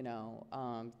 you know,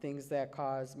 things that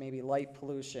cause maybe light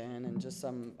pollution and just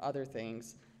some other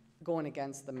things going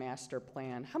against the master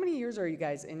plan. How many years are you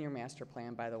guys in your master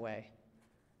plan, by the way?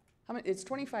 How many, it's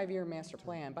 25-year master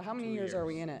plan, but how many years are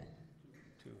we in it?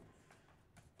 2.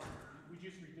 We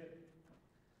just redid it.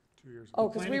 2 years. Oh,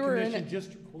 because we were in it.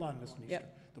 Hold on, Ms. Meester.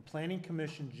 Yep. The planning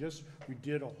commission we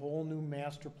did a whole new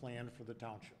master plan for the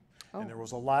township. Oh. And there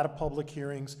was a lot of public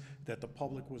hearings that the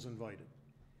public was invited.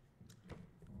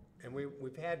 And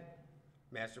we've had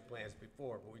master plans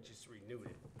before, but we just renewed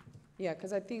it. Yeah,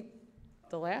 because I think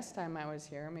the last time I was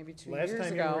here, maybe 2 Last years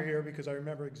time ago. you were here, because I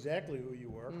remember exactly who you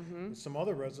were, Mhm. with some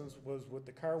other residents, was with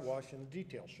the car wash and the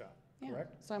detail shop, Yeah,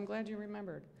 correct? so I'm glad you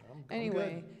remembered. I'm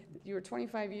Anyway, you were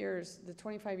 25 years, the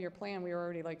 25-year plan, we were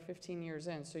already like 15 years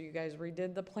in, so you guys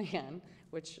redid the plan,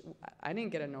 which I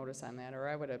didn't get a notice on that, or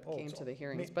I would have Oh, came so- to the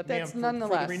hearings, Ma- but ma'am, that's for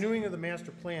nonetheless. the renewing of the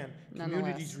master plan,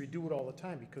 communities Nonetheless. redo it all the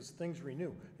time, because things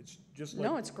renew. It's just like.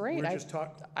 No, it's great. We're just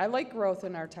talking. I like growth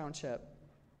in our township,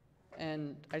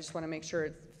 and I just want to make sure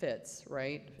it fits,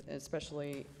 right?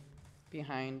 Especially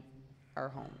behind our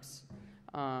homes.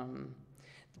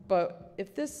 But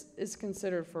if this is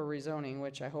considered for rezoning,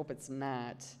 which I hope it's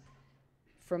not,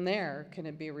 from there, can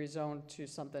it be rezoned to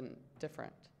something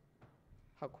different?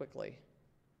 How quickly?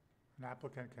 An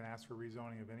applicant can ask for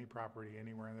rezoning of any property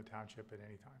anywhere in the township at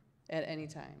any time. At any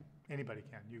time? Anybody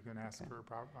can. You can ask Okay.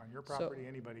 for, on your So- property,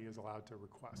 anybody is allowed to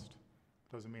request.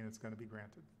 Doesn't mean it's gonna be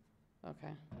granted.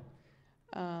 Okay.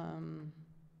 No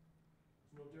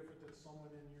different than someone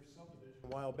in your subdivision. A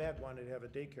while back wanted to have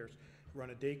run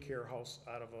a daycare house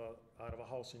out of a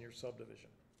house in your subdivision.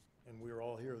 And we were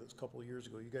all here this couple of years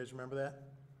ago. You guys remember that?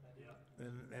 Yeah.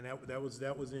 And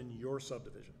that was in your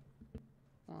subdivision.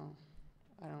 Well,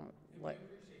 I don't, like,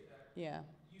 yeah.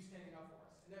 You standing up for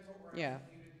us, and that's what we're Yeah.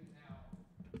 asking you to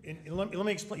do now. And let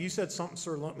me explain, you said something,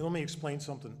 sir, let me explain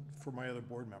something for my other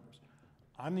board members.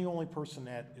 I'm the only person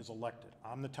that is elected.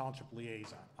 I'm the township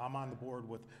liaison. I'm on the board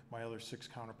with my other 6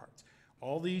 counterparts.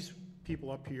 All these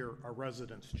people up here are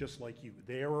residents, just like you.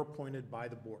 They are appointed by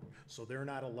the board, so they're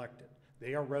not elected.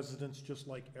 They are residents just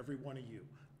like every one of you.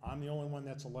 I'm the only one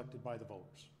that's elected by the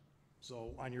voters.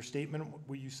 So on your statement,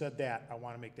 where you said that, I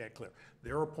want to make that clear.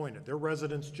 They're appointed. They're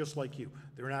residents just like you.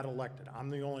 They're not elected.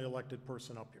 I'm the only elected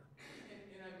person up here.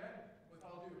 And I meant, with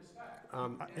all due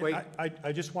respect. Wait,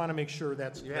 I just want to make sure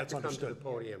that's you have to come to the understood.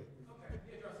 podium.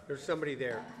 There's somebody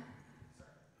there.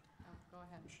 Go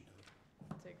ahead.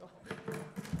 Take over.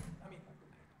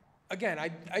 Again,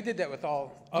 I did that with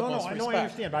all No, utmost I respect. know, I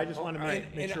understand, but I just want to make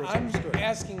sure it's And understood. I'm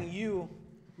asking you,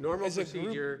 Normal As a group-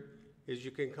 procedure is you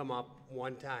can come up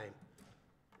one time.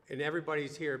 And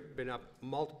everybody's here been up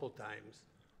multiple times.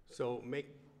 So make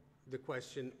the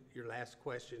question, your last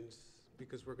questions,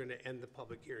 because we're gonna end the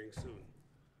public hearing soon.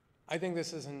 I think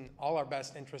this is in all our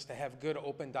best interest to have good,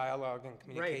 open dialogue and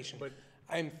communication. but-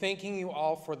 I'm thanking you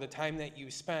all for the time that you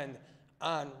spend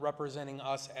on representing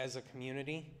us as a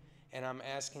community, and I'm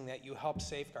asking that you help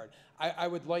safeguard. I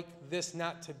would like this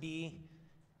not to be,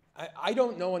 I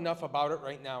don't know enough about it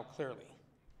right now, clearly.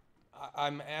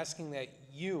 I'm asking that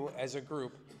you, as a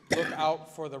group, look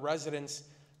out for the residents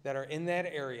that are in that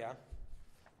area,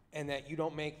 and that you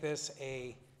don't make this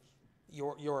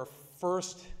your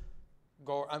first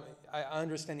go. I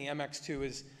understand the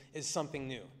MX2 is something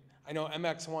new. I know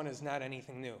MX1 is not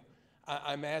anything new.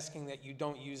 I'm asking that you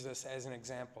don't use this as an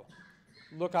example.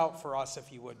 Look out for us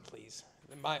if you would, please.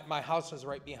 My house is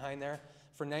right behind there.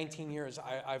 For 19 years,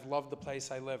 I've loved the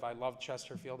place I live. I love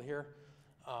Chesterfield here.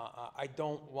 I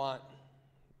don't want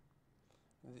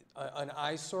an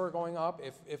eyesore going up.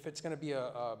 If it's going to be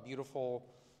a beautiful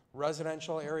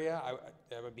residential area,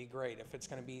 that would be great. If it's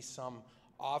going to be some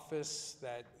office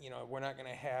that, we're not going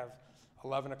to have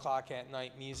 11 o'clock at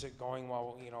night music going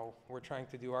while, we're trying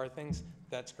to do our things,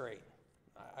 that's great.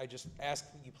 I just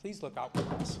ask that you please look out for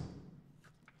us.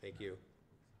 Thank you.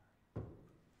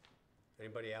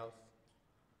 Anybody else?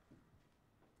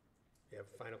 You have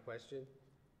a final question?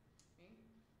 Me?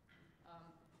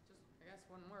 Just, I guess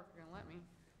one more if you're gonna let me.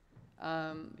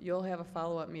 You'll have a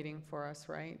follow-up meeting for us,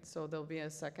 right? So there'll be a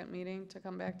second meeting to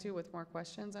come back to with more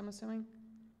questions, I'm assuming?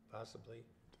 Possibly.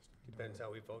 Depends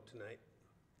how we vote tonight.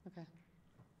 Okay,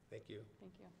 Thank you.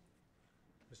 thank you.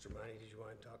 Mr. Monty, did you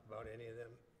want to talk about any of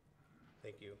them?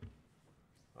 Thank you.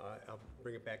 I'll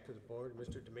bring it back to the board.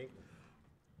 Mr. Demink?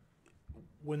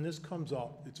 When this comes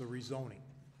up, it's a rezoning.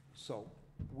 So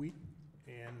we,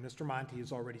 and Mr. Monty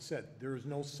has already said, there is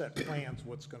no set plans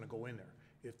what's gonna go in there.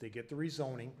 If they get the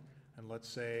rezoning, and let's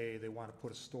say they wanna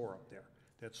put a store up there,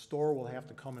 that store will have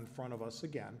to come in front of us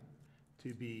again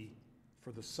to be,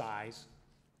 for the size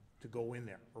to go in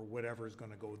there, or whatever is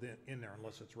gonna go in there,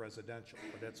 unless it's residential,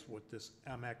 but that's what this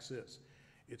MX is.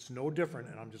 It's no different,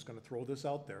 and I'm just gonna throw this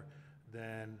out there,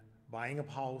 than buying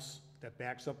a house that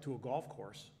backs up to a golf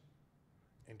course.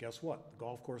 And guess what? The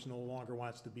golf course no longer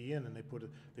wants to be in, and they put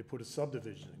a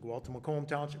subdivision. Go out to Macomb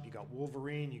Township, you got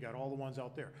Wolverine, you got all the ones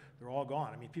out there. They're all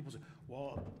gone. I mean, people say,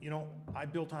 well, you know, I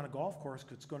built on a golf course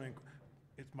because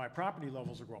my property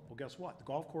levels are growing. Well, guess what? The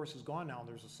golf course is gone now, and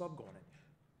there's a sub going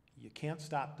in. You can't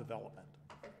stop development.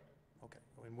 Okay,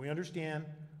 and we understand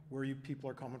where you people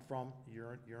are coming from.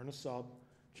 You're in a sub.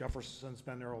 Jefferson's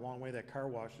been there a long way. That car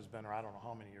wash has been there, I don't know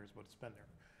how many years, but it's been there.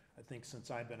 I think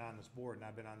since I've been on this board, and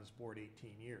I've been on this board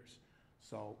 18 years.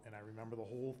 So, and I remember the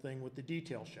whole thing with the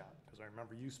detail shop, because I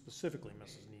remember you specifically,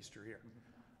 Mrs. Neester, here.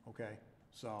 Okay,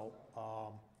 so,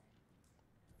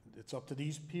 it's up to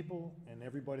these people and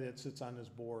everybody that sits on this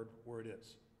board where it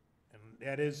is. And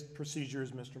that is procedure,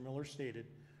 as Mr. Miller stated,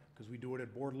 because we do it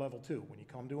at board level too. When you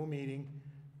come to a meeting,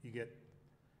 you get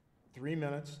 3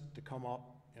 minutes to come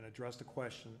up and address the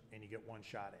question, and you get one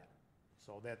shot at it.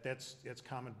 So that's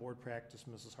common board practice.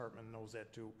 Mrs. Hartman knows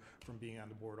that too, from being on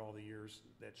the board all the years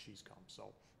that she's come.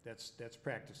 So that's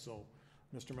practice. So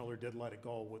Mr. Miller did let it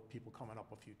go with people coming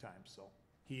up a few times. So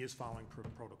he is following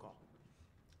protocol.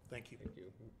 Thank you. Thank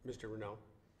you. Mr. Renaud?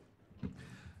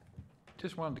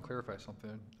 Just wanted to clarify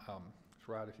something.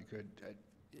 Rod, if you could,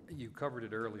 you covered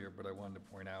it earlier, but I wanted to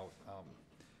point out,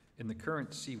 in the current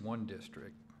C1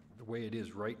 district, the way it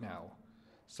is right now,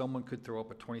 someone could throw up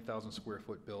a 20,000 square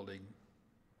foot building,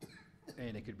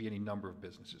 and it could be any number of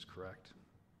businesses, correct?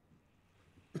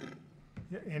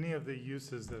 Yeah, any of the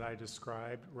uses that I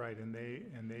described, right, and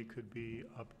they could be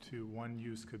up to, one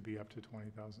use could be up to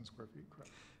 20,000 square feet,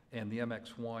 correct? And the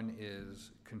MX1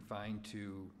 is confined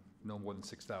to no more than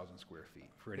 6,000 square feet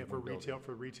for any Yeah, one building?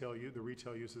 the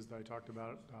retail uses that I talked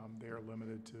about, they are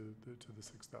limited to the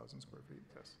 6,000 square feet,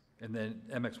 yes. And then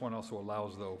MX1 also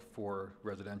allows, though, for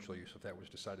residential use. If that was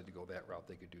decided to go that route,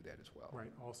 they could do that as well.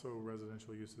 Right, also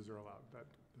residential uses are allowed,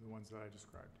 the ones that I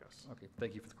described, yes. Okay,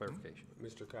 thank you for the clarification.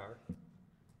 Mr. Carr?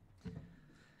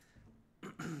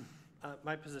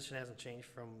 My position hasn't changed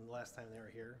from the last time they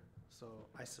were here, so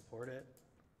I support it.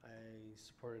 I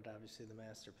supported, obviously, the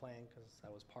master plan because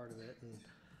I was part of it. And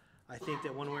I think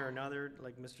that one way or another,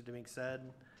 like Mr. Demink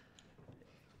said,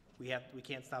 we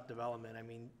can't stop development. I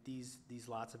mean, these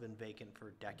lots have been vacant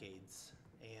for decades.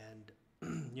 And,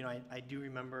 you know, I do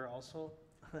remember also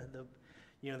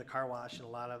the car wash, and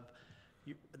a lot of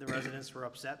the residents were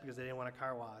upset because they didn't want a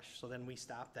car wash. So then we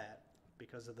stopped that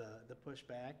because of the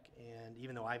pushback. And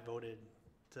even though I voted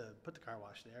to put the car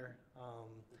wash there,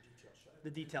 the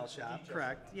detail shop,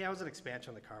 correct. Yeah, it was an expansion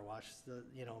of the car wash,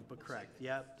 but correct,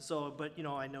 yeah. So, but,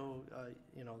 I know,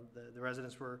 the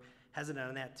residents were hesitant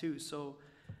on that too. So,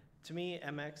 to me,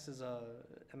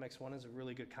 MX1 is a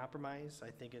really good compromise.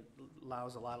 I think it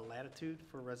allows a lot of latitude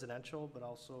for residential, but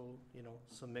also,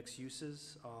 some mixed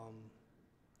uses.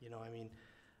 I mean,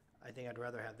 I think I'd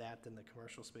rather have that than the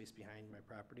commercial space behind my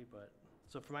property, but,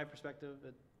 so from my perspective,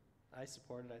 I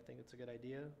support it. I think it's a good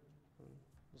idea.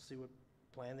 We'll see what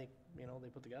plan they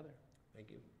put together. Thank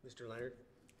you. Mr. Leonard?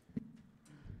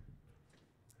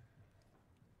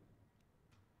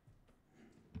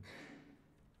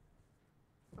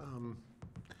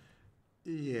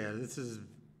 Yeah, this has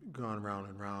gone round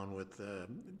and round with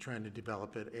trying to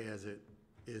develop it as it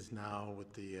is now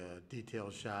with the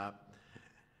detail shop.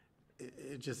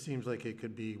 It just seems like it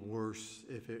could be worse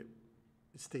if it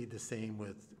stayed the same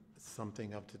with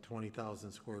something up to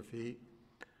 20,000 square feet.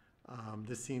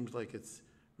 This seems like it's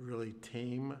really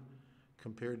tame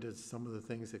compared to some of the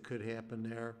things that could happen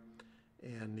there.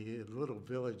 And the little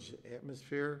village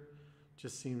atmosphere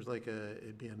just seems like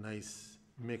it'd be a nice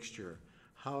mixture.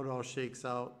 How it all shakes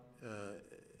out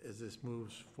as this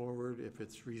moves forward, if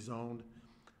it's rezoned,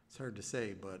 it's hard to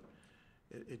say, but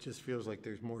it just feels like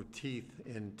there's more teeth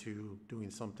into doing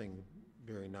something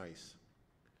very nice.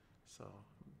 So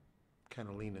kind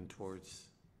of leaning towards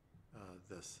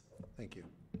this. Thank you.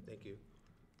 Thank you.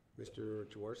 Mr.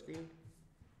 Jaworski?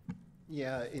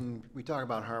 Yeah, we talk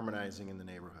about harmonizing in the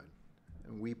neighborhood.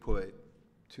 And we put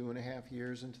 2.5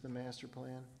 years into the master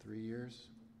plan, 3 years.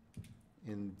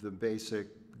 And the basic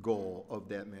goal of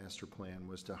that master plan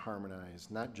was to harmonize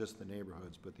not just the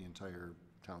neighborhoods, but the entire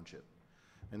township.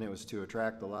 And it was to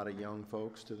attract a lot of young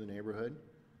folks to the neighborhood,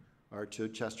 or to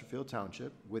Chesterfield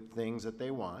Township, with things that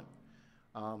they want.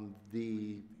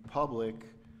 The public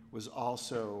was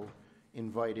also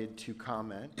invited to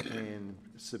comment and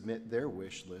submit their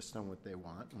wish list on what they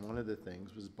want. And one of the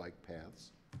things was bike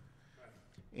paths.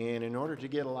 And in order to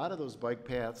get a lot of those bike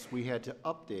paths, we had to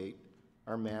update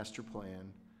our master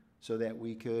plan so that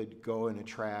we could go and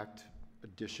attract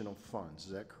additional funds.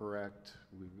 Is that correct?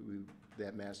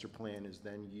 That master plan is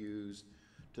then used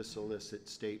to solicit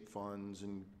state funds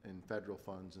and federal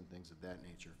funds and things of that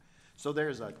nature. So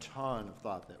there's a ton of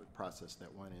thought, process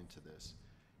that went into this.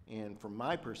 And from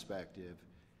my perspective,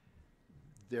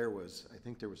 I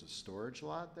think there was a storage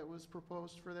lot that was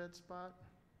proposed for that spot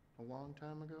a long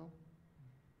time ago.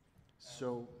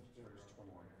 So,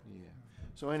 yeah.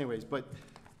 So anyways, but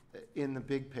in the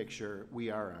big picture, we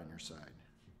are on your side.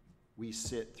 We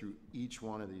sit through each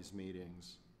one of these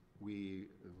meetings.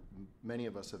 Many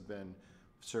of us have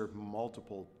served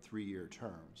multiple 3-year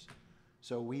terms.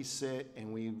 So we sit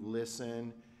and we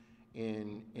listen,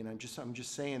 and I'm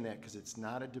just saying that because it's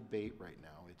not a debate right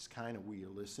now. It's kind of, we are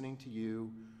listening to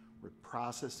you, we're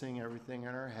processing everything in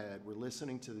our head, we're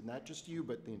listening to not just you,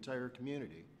 but the entire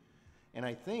community. And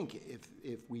I think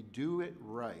if we do it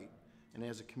right, and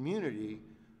as a community,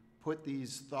 put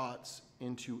these thoughts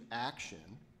into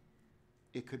action,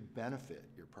 it could benefit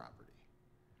your property.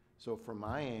 So from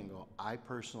my angle, I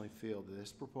personally feel that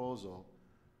this proposal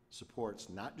supports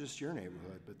not just your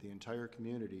neighborhood, but the entire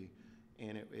community,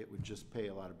 and it would just pay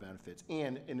a lot of benefits.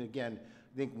 And again,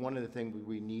 I think one of the things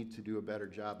we need to do a better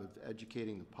job of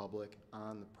educating the public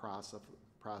on the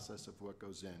process of what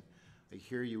goes in. I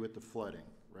hear you with the flooding,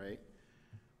 right?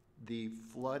 The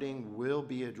flooding will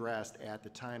be addressed at the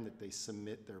time that they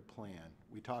submit their plan.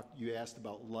 You asked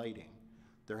about lighting.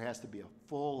 There has to be a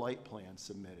full light plan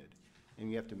submitted,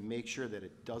 and you have to make sure that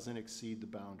it doesn't exceed the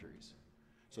boundaries.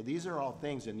 So these are all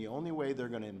things, and the only way they're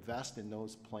going to invest in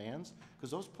those plans, because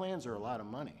those plans are a lot of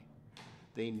money,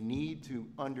 they need to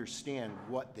understand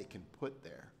what they can put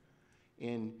there.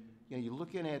 And you're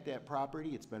looking at that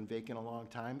property, it's been vacant a long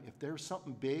time. If there's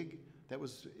something big that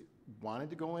wanted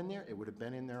to go in there, it would have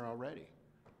been in there already.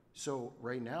 So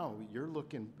right now, you're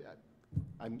looking at,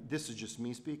 this is just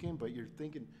me speaking, but you're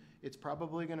thinking it's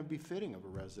probably going to be fitting of a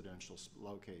residential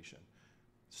location.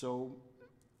 So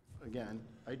again,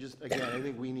 I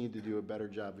think we need to do a better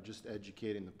job of just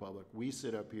educating the public. We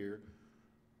sit up here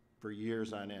for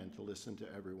years on end to listen to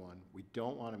everyone. We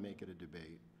don't want to make it a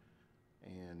debate.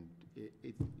 And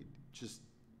it just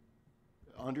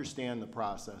understand the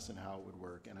process and how it would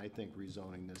work. And I think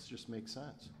rezoning this just makes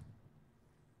sense.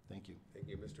 Thank you. Thank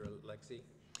you. Mr. Lexi?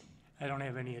 I don't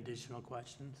have any additional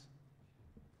questions.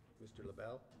 Mr.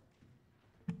 LaBelle?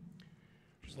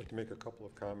 Just like to make a couple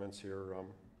of comments here.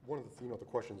 One of the, the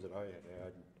questions that I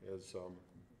had is,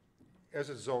 as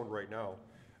it's zoned right now,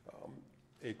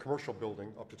 a commercial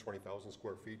building up to 20,000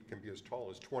 square feet can be as tall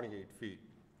as 28 feet,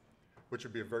 which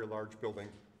would be a very large building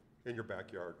in your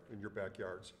backyard, in your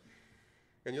backyards.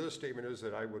 And the other statement is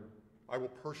that I will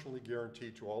personally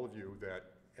guarantee to all of you that,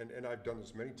 and I've done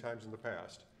this many times in the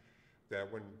past,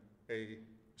 that when a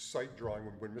site drawing,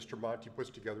 when Mr. Monty puts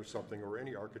together something, or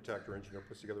any architect or engineer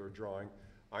puts together a drawing,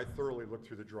 I thoroughly look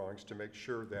through the drawings to make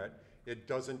sure that it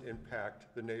doesn't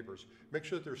impact the neighbors. Make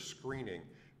sure that there's screening.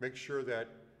 Make sure that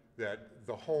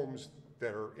the homes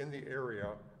that are in the area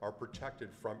are protected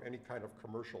from any kind of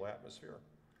commercial atmosphere.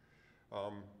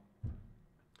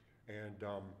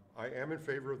 I am in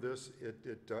favor of this.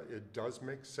 It does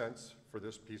make sense for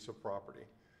this piece of property.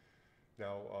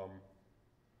 Now,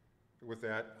 with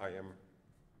that, I'm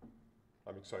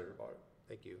excited about it.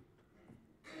 Thank you.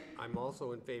 I'm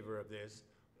also in favor of this,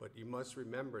 but you must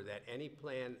remember that any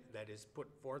plan that is put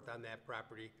forth on that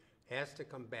property has to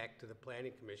come back to the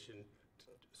Planning Commission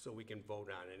so we can vote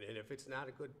on it. And if it's not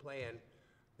a good plan,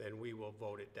 then we will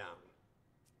vote it down.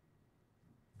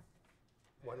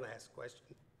 One last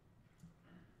question.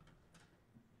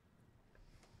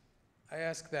 I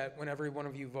ask that when every one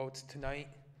of you votes tonight,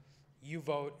 you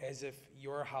vote as if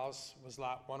your house was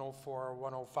lot 104 or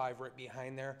 105 right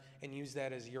behind there, and use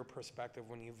that as your perspective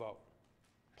when you vote,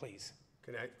 please.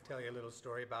 Can I tell you a little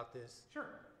story about this?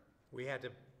 Sure. We had to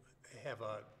have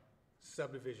a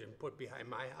subdivision put behind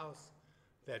my house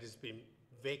that has been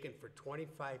vacant for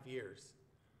 25 years.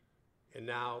 And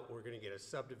now we're gonna get a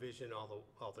subdivision, all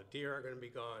the deer are gonna be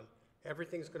gone,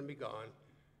 everything's gonna be gone.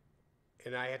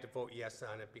 And I had to vote yes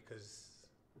on it because,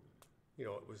 you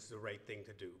know, it was the right thing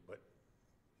to do, but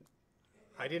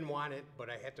I didn't want it, but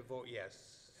I had to vote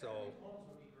yes, so.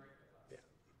 Yeah,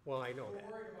 well, I know that.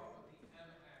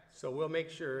 So we'll make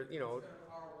sure, you know,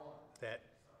 that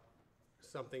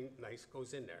something nice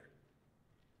goes in there,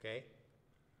 okay?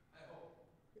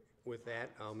 With that,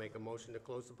 I'll make a motion to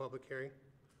close the public hearing.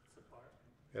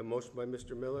 A motion by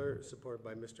Mr. Miller, supported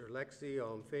by Mr. Lexi.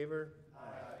 All in favor?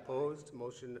 Aye. Opposed?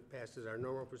 Motion passes. Our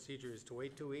normal procedure is to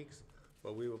wait 2 weeks,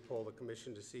 but we will poll the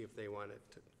commission to see if they want it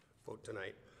to vote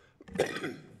tonight.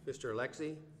 Mr.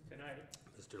 Lexi? Tonight.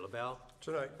 Mr. LaBelle?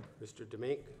 Tonight. Mr.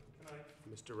 Demink? Tonight.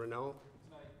 Mr. Renault?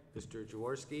 Mr.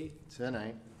 Jaworski?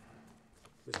 Tonight.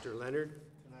 Mr. Leonard?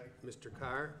 Tonight. Mr.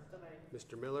 Carr? Tonight.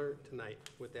 Mr. Miller? Tonight.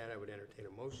 With that, I would entertain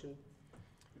a motion.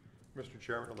 Mr.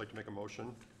 Chairman, I'd like to make a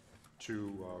motion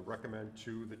to recommend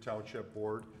to the Township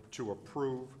Board to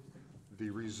approve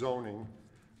the rezoning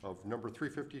of number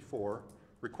 354,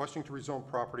 requesting to rezone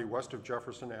property west of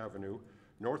Jefferson Avenue,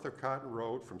 north of Cotton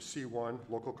Road from C1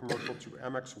 Local Commercial to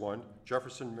MX1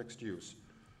 Jefferson Mixed Use,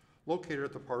 located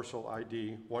at the parcel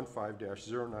ID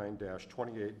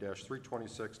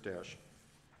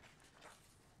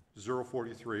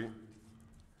 15-09-28-326-043.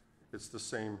 It's the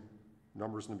same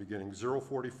numbers in the beginning,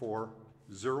 044,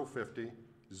 050,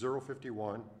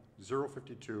 051,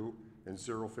 052, and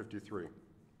 053.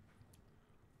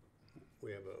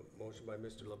 We have a motion by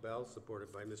Mr. LaBelle,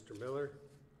 supported by Mr. Miller.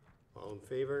 All in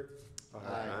favor?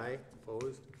 Aye.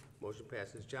 Opposed? Motion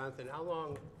passes. Jonathan, how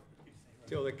long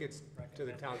till it gets to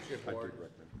the Township Board?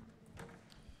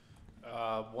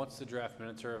 Once the draft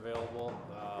minutes are available,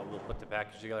 we'll put the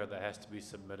package together. That has to be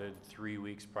submitted 3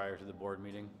 weeks prior to the board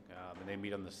meeting. And they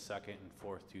meet on the second and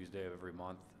fourth Tuesday of every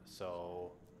month.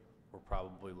 So we're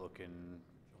probably looking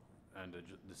into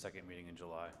the second meeting in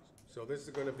July. So this is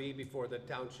gonna be before the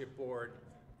Township Board,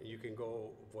 and you can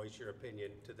go voice your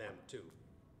opinion to them too.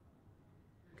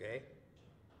 Okay?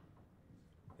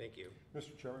 Thank you.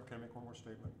 Mr. Chairman, can I make one more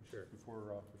statement? Sure.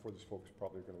 Before these folks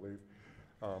probably are going to leave.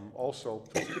 Also,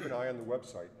 please keep an eye on the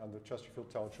website, on the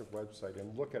Chesterfield Township website,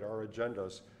 and look at our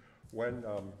agendas when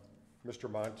Mr.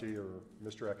 Monti or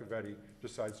Mr. Accavetti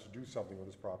decides to do something with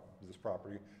this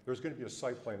property. There's going to be a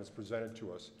site plan that's presented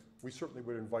to us. We certainly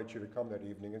would invite you to come that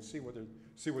evening and see what they're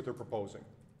proposing.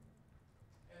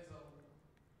 As a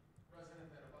resident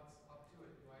that abuts up to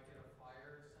it, do I get a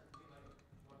flyer, something like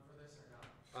one for this or not?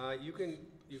 You can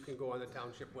go on the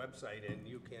Township website and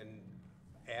you can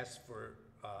ask for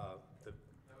the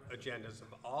agendas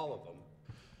of all of them.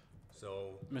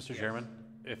 So, Mr. yes. Chairman,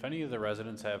 if any of the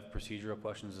residents have procedural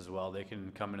questions as well, they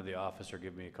can come into the office or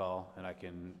give me a call, and I'd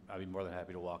be more than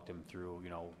happy to walk them through, you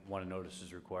know, when a notice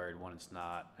is required, when it's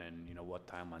not, and, you know, what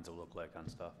timelines will look like on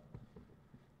stuff.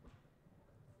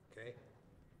 Okay.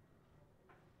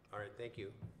 All right, thank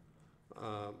you.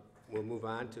 We'll move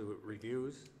on to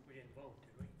reviews. We didn't vote,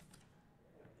 did we?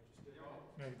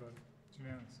 Yeah, you voted. It's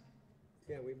unanimous.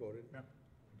 Yeah, we voted. Yeah.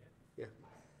 Yeah.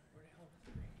 Where the hell is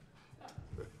the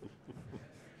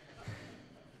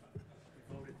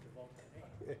We voted to vote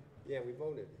today. Yeah, we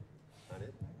voted on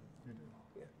it. You did.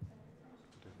 Yeah.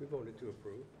 We voted to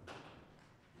approve.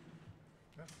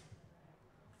 Yeah.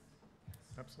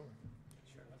 Absolutely.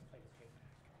 Sure, let's play the tape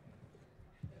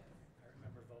back. I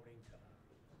remember voting to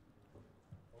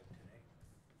vote today.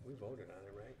 We voted on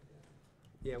it, right?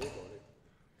 Yeah, we voted.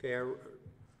 Okay,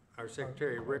 our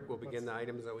Secretary Rick will begin the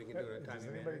items that we can do in a Does timely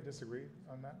anybody manner. disagree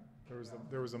on that? There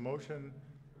was a motion.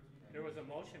 There was a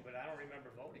motion, but I don't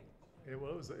remember voting. Yeah,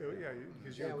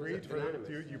 because you Yeah, it was agreed for,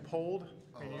 unanimous. you polled,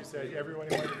 and you said everyone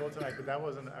wanted to vote tonight, but that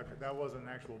wasn't an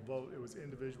actual vote, it was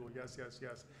individual, yes, yes,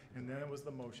 yes. And then it was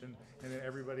the motion, and then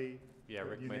everybody. Yeah,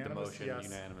 Rick made the unanimous, motion, yes,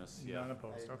 unanimous, yeah. none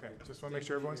opposed, okay, just wanna make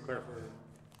sure everyone's clear.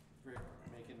 Rick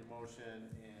making the motion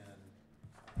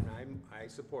And I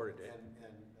supported it.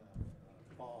 and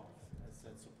Paul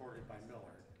said supported by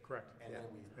Miller. Correct, And then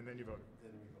we, and then you voted,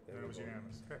 then we voted. and it was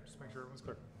unanimous, okay, just make sure everyone's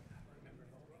clear.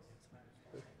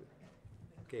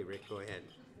 Okay, Rick, go ahead.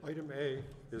 Item A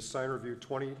is sign review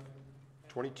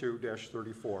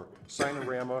 2022-34.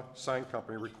 Signorama Sign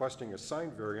Company requesting a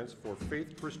sign variance for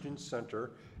Faith Christian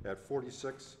Center at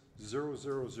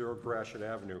 46000 Gratiot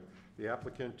Avenue. The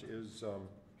applicant is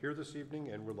here this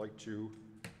evening and would like to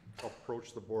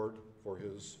approach the board for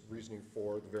his reasoning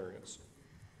for the variance.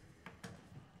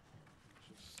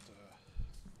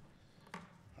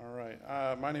 All right.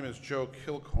 My name is Joe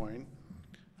Kilcoyne.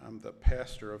 I'm the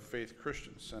pastor of Faith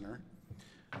Christian Center,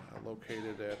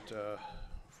 located at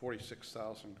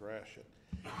 46,000 Gratiot.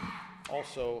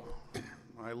 Also,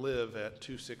 I live at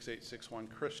 26861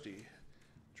 Christie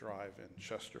Drive in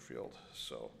Chesterfield,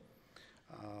 so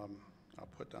I'll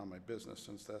put down my business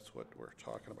since that's what we're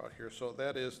talking about here. So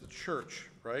that is the church,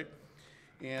 right?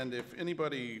 And if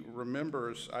anybody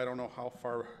remembers, I don't know how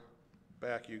far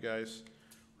back you guys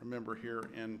remember here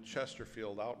in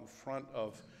Chesterfield, out in front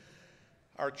of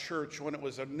our church, when it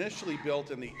was initially built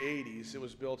in the 80s, it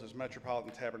was built as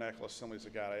Metropolitan Tabernacle Assemblies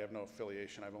of God. I have no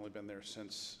affiliation. I've only been there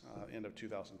since end of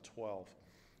 2012.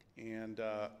 And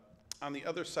on the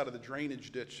other side of the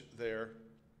drainage ditch there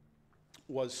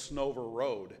was Snover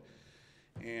Road.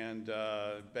 And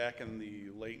back in the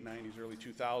late 90s, early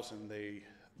 2000,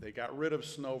 they got rid of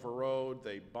Snover Road,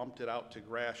 they bumped it out to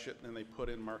Gratiot, and then they put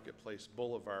in Marketplace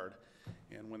Boulevard.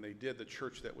 And when they did, the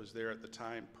church that was there at the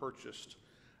time purchased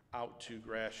out to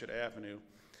Gratiot Avenue,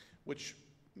 which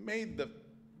made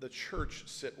the church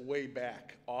sit way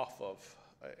back off of,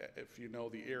 if you know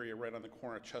the area right on the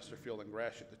corner of Chesterfield and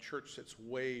Gratiot, the church sits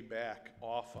way back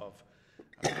off of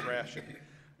Gratiot.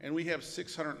 And we have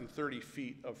 630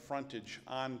 feet of frontage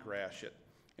on Gratiot,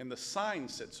 and the sign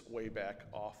sits way back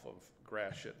off of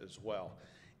Gratiot as well.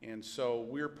 And so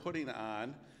we're putting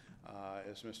on,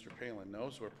 as Mr. Palin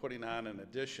knows, we're putting on an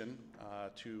addition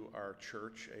to our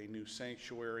church, a new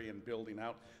sanctuary and building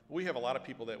out. We have a lot of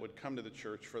people that would come to the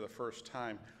church for the first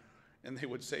time, and they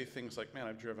would say things like, man,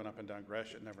 I've driven up and down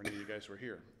Gratiot, never knew you guys were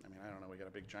here. I mean, I don't know, we got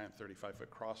a big giant 35-foot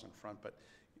cross in front, but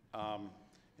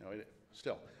you know,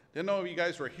 still, didn't know you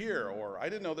guys were here, or I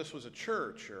didn't know this was a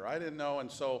church, or I didn't know,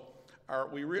 and so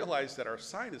we realized that our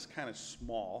sign is kind of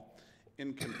small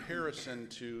in comparison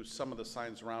to some of the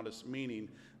signs around us, meaning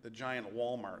the giant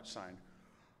Walmart sign.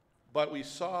 But we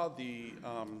saw the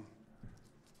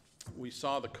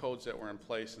codes that were in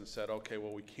place and said, okay,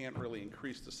 well, we can't really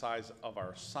increase the size of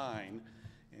our sign.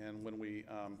 And when we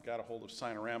got a hold of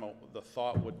Signorama, the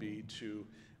thought would be to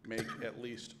make at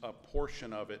least a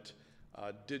portion of it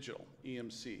digital,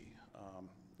 EMC,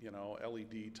 you know,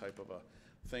 LED type of a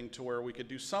thing, to where we could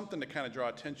do something to kind of draw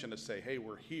attention to say, hey,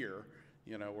 we're here,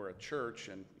 you know, we're a church,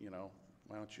 and, you know,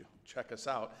 why don't you check us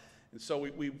out? And so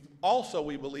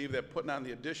we believe that putting on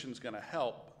the addition is going to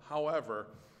help. However,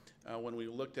 when we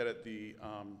looked at it, the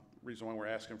reason why we're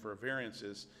asking for a variance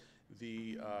is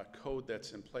the code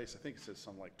that's in place. I think it says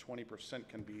something like 20%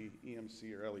 can be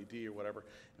EMC or LED or whatever,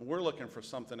 and we're looking for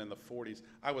something in the 40s.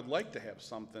 I would like to have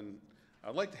something.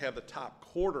 I'd like to have the top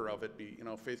quarter of it be, you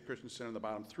know, Faith Christian Center, and the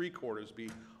bottom 3/4 be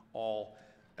all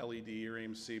LED or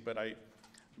EMC. But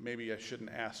maybe I shouldn't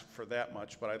ask for that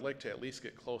much. But I'd like to at least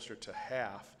get closer to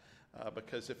half,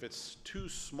 because if it's too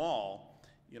small,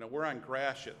 you know, we're on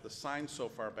Gratiot. The sign's so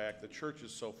far back, the church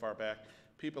is so far back.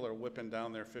 People are whipping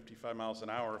down there 55 miles an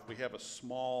hour. If we have a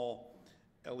small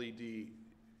LED,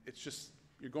 it's just,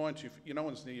 you're going to, no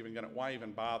one's even going to, why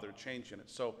even bother changing it?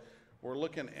 So we're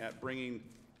looking at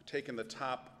taking the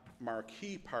top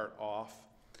marquee part off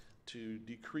to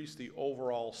decrease the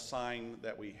overall sign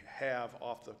that we have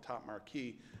off the top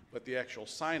marquee, but the actual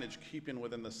signage keeping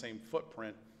within the same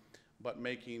footprint, but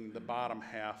making the bottom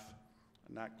half,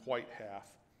 not quite half,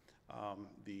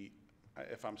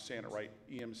 if I'm saying it right,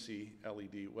 EMC,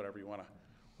 LED, whatever you want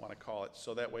to call it.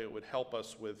 So that way it would help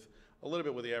us with a little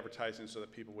bit with the advertising so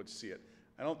that people would see it.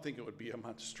 I don't think it would be a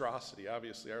monstrosity.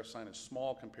 Obviously, our sign is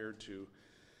small compared to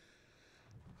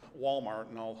Walmart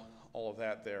and all of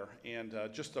that there. And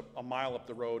just a mile up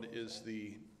the road is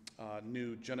the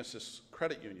new Genesis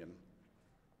Credit Union.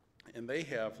 And they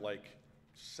have like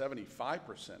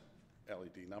 75%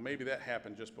 LED. Now, maybe that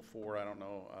happened just before. I don't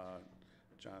know,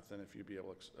 Jonathan, if you'd be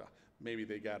able to, maybe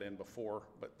they got in before,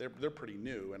 but they're pretty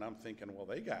new. And I'm thinking, well,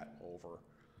 they got over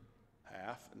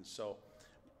half. And so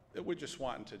we're just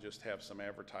wanting to just have some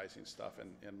advertising stuff.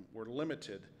 And we're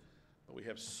limited, but we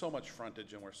have so much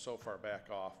frontage and we're so far back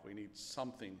off. We need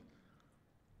something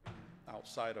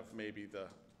outside of maybe the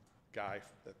guy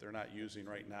that they're not using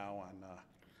right now on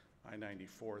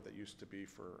I-94 that used to be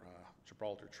for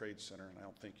Gibraltar Trade Center, and I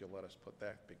don't think you'll let us put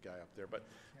that big guy up there, but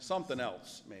something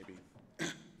else maybe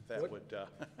that would.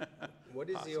 What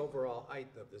is the overall height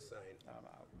of the sign?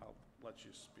 I'll let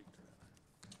you speak to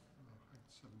that.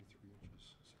 73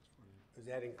 inches, 6'8". Is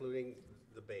that including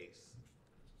the base?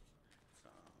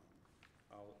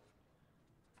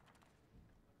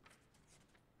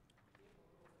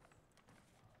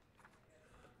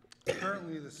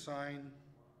 Currently, the sign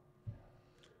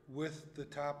with the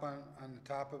top on the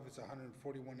top of it's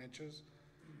 141 inches.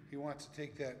 He wants to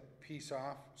take that piece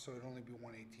off, so it'd only be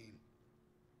 118.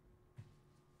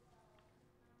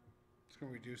 It's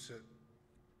gonna reduce it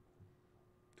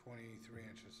 23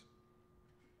 inches,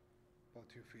 about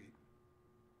 2 feet.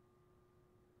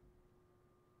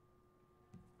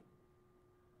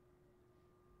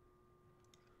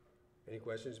 Any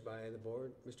questions by the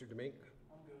board? Mr. Demink?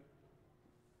 I'm good.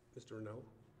 Mr. Renault?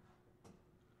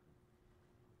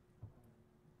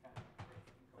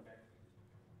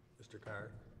 Mr.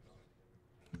 Carr?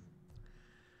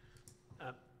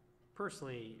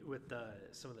 Personally, with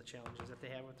some of the challenges that they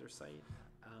have with their site,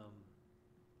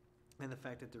 and the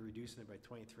fact that they're reducing it by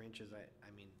 23 inches,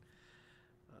 I mean,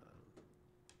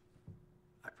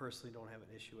 I personally don't have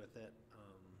an issue with it.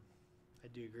 I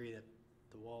do agree that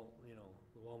the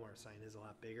Walmart sign is a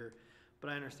lot bigger, but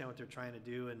I understand what they're trying to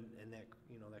do, and that,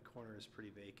 that corner is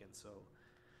pretty vacant, so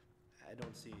I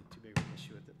don't see too big of an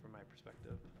issue with it from my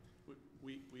perspective.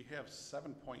 We have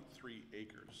 7.3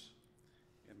 acres,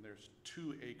 and there's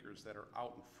 2 acres that are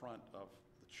out in front of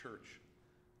the church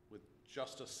with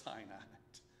just a sign on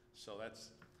it. So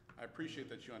I appreciate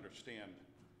that you understand.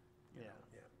 Yeah,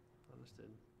 understood.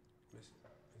 Is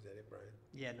that it, Brian?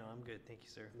 Yeah, no, I'm good, thank you,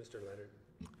 sir. Mr. Leonard?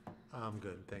 I'm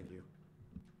good, thank you.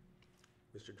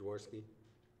 Mr. Jaworski?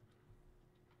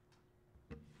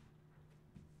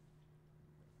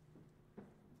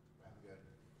 I'm good.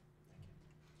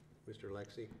 Mr.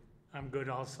 Lexi? I'm good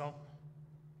also.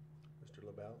 Mr.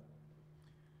 LaBelle?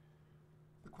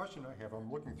 The question I have,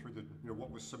 I'm looking through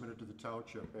what was submitted to the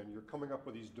township, and you're coming up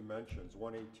with these dimensions,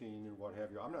 118 and what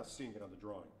have you. I'm not seeing it on the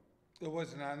drawing. It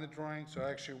wasn't on the drawing, so I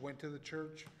actually went to the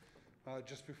church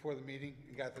just before the meeting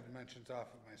and got the dimensions off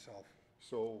of myself.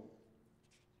 So,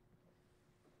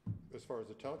 as far as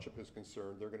the township is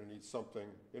concerned, they're gonna need something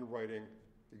in writing,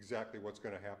 exactly what's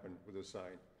gonna happen with the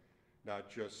sign. Not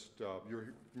just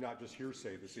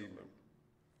hearsay this evening.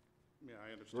 Yeah,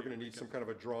 I understand. We're gonna need some kind of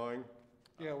a drawing.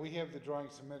 Yeah, we have the drawing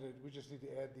submitted, we just need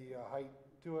to add the height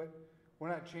to it. We're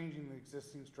not changing the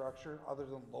existing structure other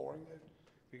than lowering it,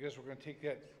 because we're gonna take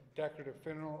that decorative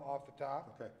finial off the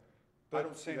top. Okay. But I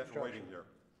don't see same that in structure. writing there.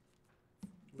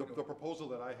 The proposal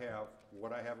that I have,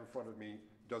 what I have in front of me,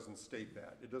 doesn't state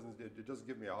that. It doesn't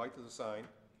give me a height of the sign.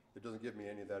 It doesn't give me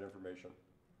any of that information.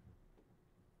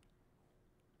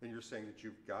 And you're saying that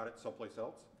you've got it someplace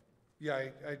else?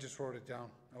 Yeah, I just wrote it down,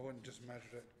 I wouldn't just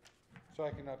measured it. So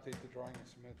I can update the drawing and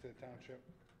submit to the township.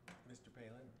 Mr.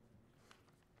 Palin?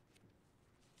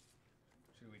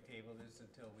 Should we table this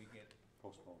until we get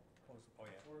Postpone. oh,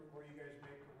 yeah. Or you guys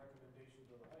make a recommendation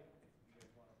to the height, if you guys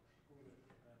wanna approve it,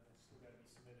 and it's still gotta be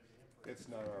submitted to him for. It's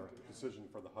not our decision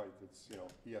for the height. It's,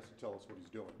 he has to tell us what he's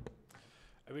doing.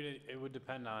 I mean, it would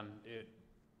depend on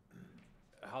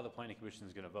how the planning commission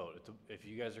is gonna vote. If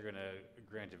you guys are gonna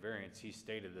grant a variance, he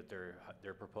stated that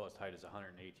their proposed height is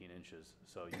 118 inches.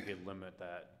 So you could limit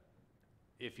that,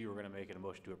 if you were gonna make it a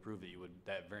motion to approve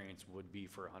that variance would be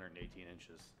for 118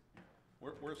 inches.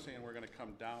 We're saying we're gonna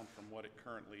come down from what it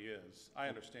currently is. I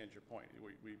understand your point.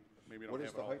 We maybe don't What have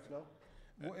is it the all. height now?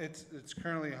 Well, it's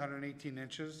currently 118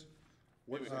 inches.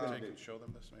 What Maybe is we it can gonna take be? and show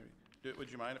them this, maybe.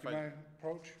 Would you mind if Do you I mind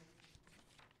approach?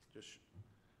 just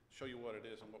show you what it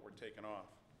is and what we're taking off?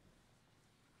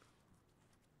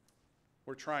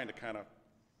 We're trying to kind of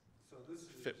So this is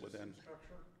the fit existing within.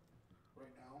 structure.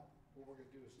 Right now, what we're gonna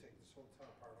do is take this whole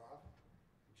top part off,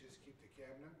 and just keep the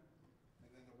cabinet, and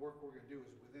then the work we're gonna do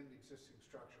is within the existing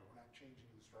structure, we're not changing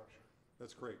the structure.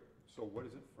 That's great. So what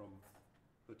is it from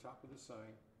the top of the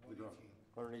sign to the ground?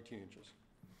 118 inches.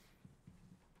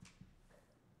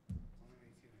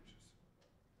 118 inches.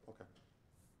 Okay.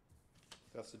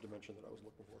 That's the dimension that I was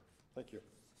looking for. Thank you.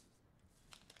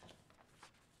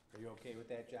 Are you okay with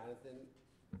that, Jonathan?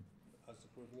 Us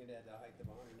approving it at a height of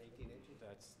 118 inches?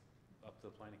 That's up to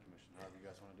the planning commission, however you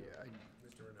guys wanna do it.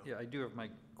 Mr. Renault? Yeah, I do have my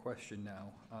question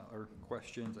now, or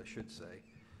questions, I should say.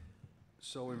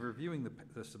 So in reviewing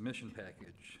the submission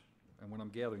package, and what I'm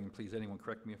gathering, and please anyone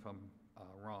correct me if I'm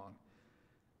wrong,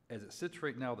 as it sits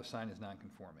right now, the sign is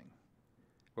non-conforming.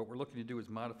 What we're looking to do is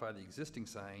modify the existing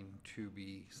sign to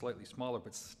be slightly smaller,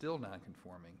 but still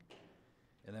non-conforming.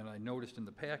 And then I noticed in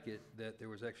the packet that there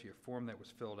was actually a form that was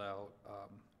filled out,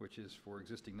 which is for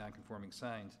existing non-conforming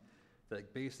signs,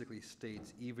 that basically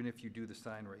states even if you do the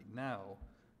sign right now,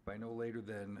 by no later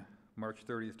than March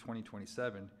 30th,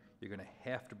 2027, you're gonna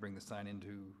have to bring the sign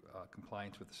into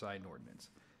compliance with the sign ordinance,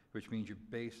 which means you're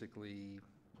basically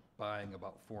buying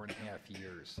about 4.5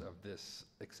 years of this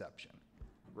exception.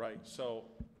 Right, so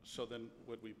then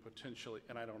would we potentially,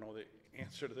 and I don't know the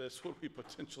answer to this, would we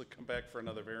potentially come back for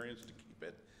another variance to keep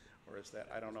it? Or is that,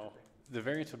 I don't know. The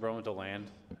variance would run to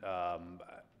land.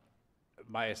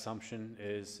 My assumption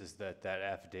is that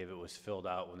affidavit was filled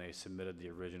out when they submitted the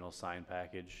original sign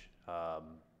package,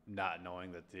 not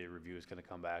knowing that the review is gonna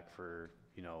come back for,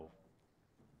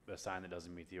 a sign that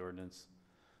doesn't meet the ordinance.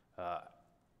 Do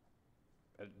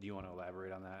you wanna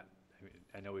elaborate on that? I mean,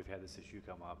 I know we've had this issue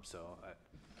come up, so.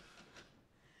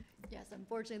 Yes,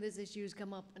 unfortunately, this issue's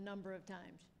come up a number of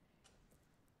times.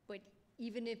 But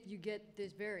even if you get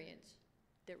this variance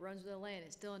that runs with the land,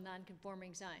 it's still a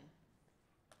non-conforming sign.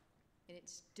 And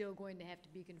it's still going to have to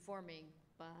be conforming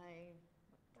by,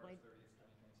 March 30th,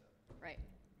 2027. right,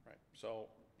 Right, so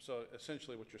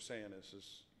essentially what you're saying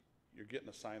is you're getting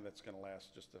a sign that's gonna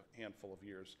last just a handful of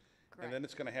years. And then correct.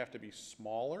 it's gonna have to be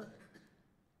smaller?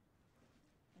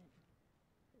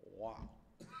 Wow.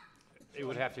 It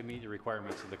would have to meet the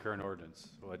requirements of the current ordinance,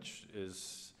 which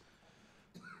is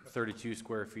 32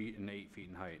 square feet and 8 feet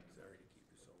in height.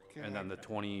 And then the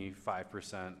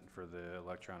 25% for the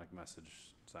electronic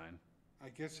message sign. I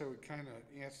guess I would kind of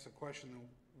answer the question,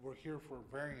 we're here for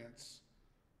a variance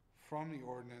from the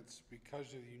ordinance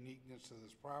because of the uniqueness of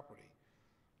this property.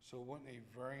 So wouldn't a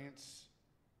variance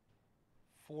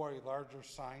for a larger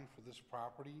sign for this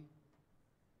property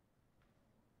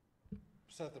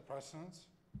set the precedence?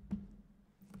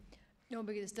 No,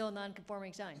 because it's still a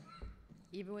non-conforming sign.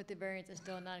 Even with the variance, it's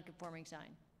still a non-conforming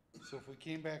sign. So if we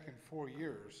came back in 4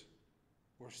 years,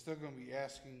 we're still gonna be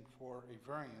asking for a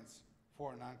variance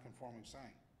for a non-conforming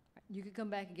sign. You could come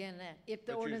back again and ask, if the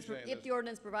But you're ordinance, saying if there's- the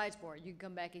ordinance provides for it, you can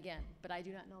come back again, but I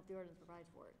do not know if the ordinance provides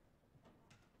for it.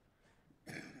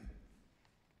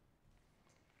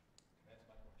 That's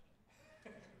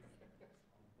my question.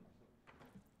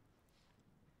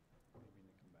 Maybe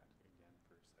they come back again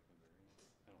for a second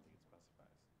variance. I don't think it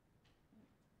specifies.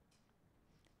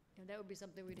 And that would be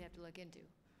something we'd have to look into.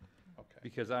 Okay.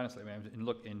 Because honestly, man,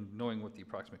 in knowing what the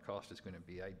approximate cost is gonna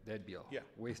be, that'd be a Yeah.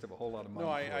 waste of a whole lot of money.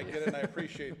 No, for I you. get it, and I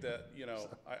appreciate that, you know,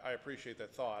 I appreciate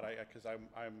that thought, because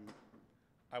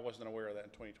I wasn't aware of that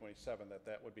in 2027,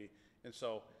 that would be, and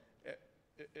so,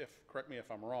 correct me if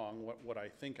I'm wrong, what I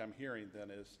think I'm hearing then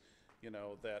is, you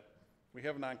know, that we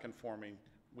have non-conforming,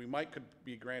 we could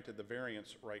be granted the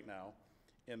variance right now,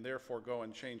 and therefore go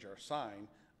and change our sign,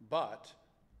 but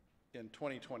in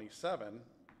 2027,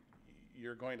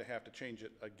 you're going to have to change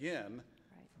it again,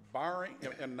 barring,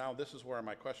 and now this is where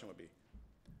my question would be,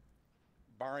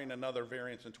 barring another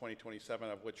variance in 2027,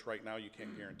 of which right now you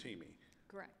can't guarantee me.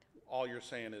 Correct, All you're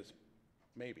saying is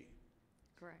maybe.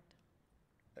 correct.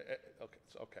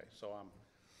 Okay, so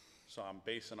I'm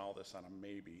basing all this on a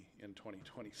maybe in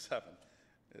 2027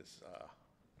 is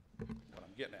what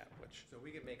I'm getting at, which. So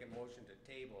we could make a motion to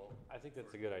table I think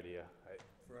that's a good idea.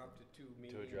 for up to 2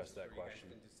 meetings. address that where question.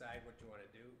 You guys can decide what you want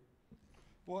to do.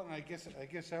 Well, and I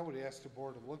guess I would ask the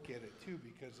board to look at it too,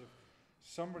 because if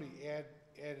somebody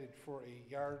added for a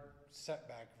yard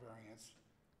setback variance,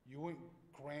 you wouldn't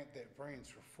grant that variance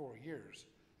for 4 years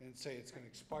and say it's gonna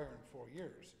expire in 4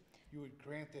 years. You would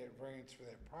grant that variance for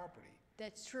that property.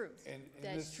 That's true. And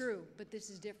That's this- true, but this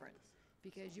is different,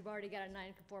 because you've already got a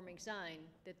non-conforming sign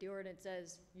that the ordinance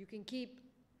says you can keep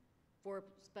for a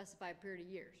specified period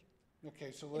of years.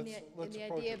 Okay, so And let's the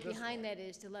approach idea it this behind way. that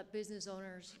is to let business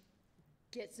owners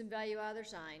get some value out of their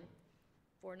sign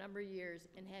for a number of years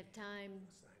and have time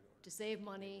to save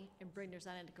money and bring their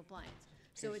sign into compliance.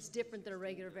 So it's different than a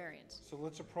regular variance. So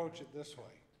let's approach it this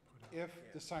way.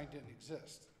 If the sign didn't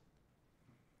exist,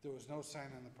 there was no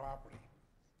sign on the property,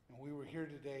 and we were here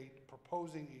today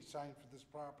proposing a sign for this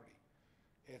property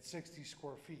at 60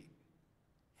 square feet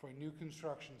for a new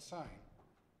construction sign,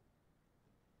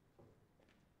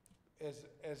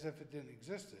 as if it didn't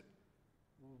exist,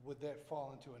 would that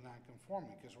fall into a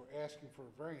non-conforming? Because we're asking for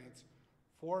a variance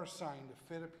for a sign to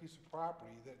fit a piece of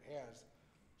property that has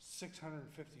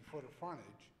 650 foot of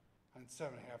frontage on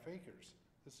 7.5 acres.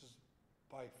 This is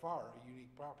by far a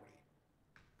unique property.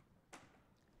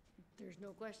 There's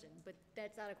no question, but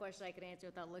that's not a question I could answer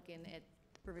without looking at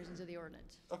the provisions of the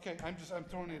ordinance. Okay, I'm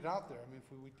throwing it out there. I mean,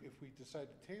 if we decide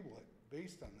to table it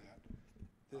based on that,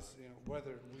 this, you know,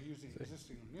 whether we're using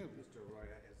existing or new. Mr. Roy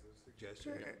has a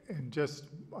suggestion. And just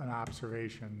an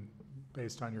observation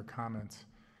based on your comments.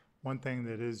 One thing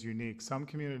that is unique, some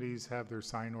communities have their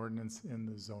sign ordinance in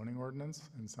the zoning ordinance,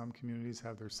 and some communities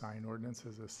have their sign ordinance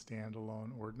as a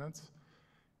standalone ordinance.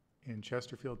 In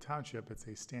Chesterfield Township, it's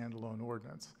a standalone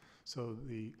ordinance. So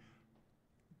the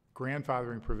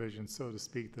grandfathering provisions, so to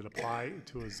speak, that apply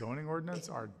to a zoning ordinance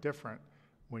are different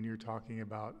when you're talking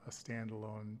about a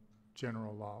standalone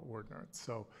general law ordinance.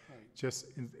 So just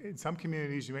in some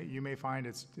communities, you may find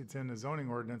it's in the zoning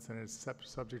ordinance and it's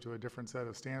subject to a different set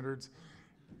of standards.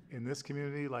 In this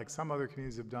community, like some other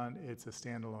communities have done, it's a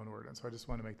standalone ordinance. So I just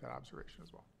want to make that observation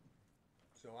as well.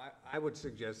 So I would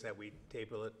suggest that we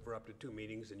table it for up to 2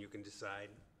 meetings and you can decide.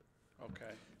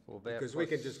 Okay. Well, that Because we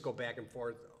can plus- just go back and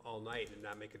forth all night and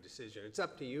not make a decision. It's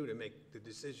up to you to make the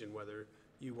decision whether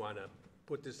you want to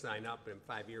put this sign up and in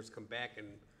 5 years come back and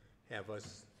have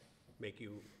us make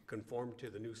you conform to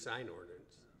the new sign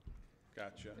ordinance.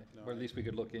 Gotcha. No, But at least we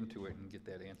could look into it and get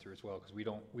that answer as well, because we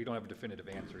don't have a definitive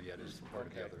answer yet as part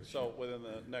of the Okay, others. so within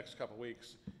the next couple of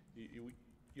weeks,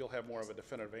 you'll have more of a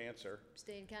definitive answer,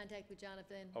 Stay in contact with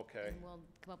Jonathan. Okay. And we'll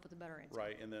come up with a better answer.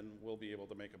 right, and then we'll be able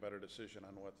to make a better decision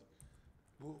on what,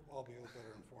 We'll all be a little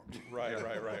better informed.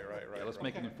 right. Yeah, let's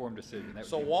make an informed decision. That would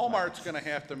So be- Walmart's gonna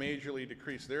have to majorly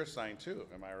decrease their sign too,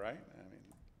 am I right? I mean,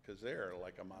 because they're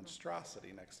like a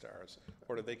monstrosity next to ours,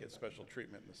 or do they get special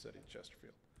treatment in the city of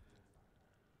Chesterfield?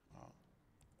 Oh.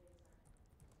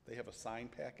 They have a sign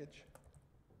package?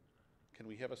 Can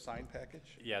we have a sign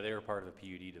package? Yeah, they were part of the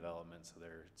PUD development, so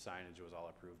their signage was all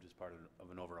approved as part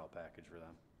of an overall package for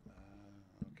them.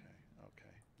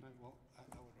 Okay. Well, I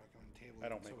would recommend tabling I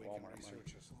don't it so make we can Walmart money.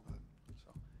 research this a little bit.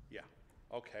 So, yeah,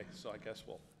 okay, so I guess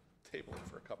we'll table it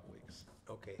for a couple weeks.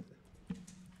 Okay,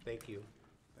 thank you.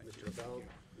 Mr. Lavelle,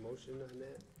 motion on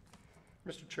that?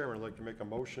 Mr. Chairman, I'd like to make a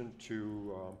motion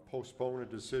to postpone a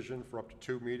decision for up to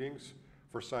 2 meetings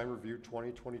for sign review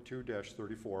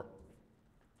 2022-34.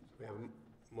 We have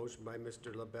a motion by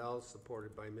Mr. LaBelle,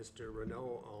 supported by Mr.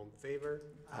 Renault. All in favor?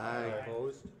 Aye.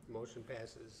 Opposed? Motion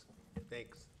passes.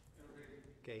 Thanks.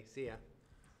 Okay, see ya.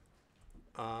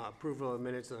 Approval of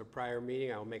minutes of the prior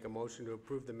meeting. I will make a motion to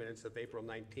approve the minutes of April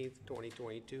 19th,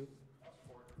 2022.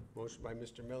 Motion by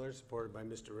Mr. Miller, supported by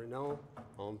Mr. Renault.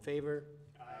 All in favor?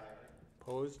 Aye.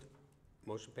 Opposed?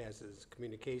 Motion passes.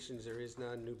 Communications, there is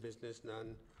none. New business,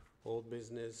 none. Old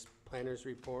business, planners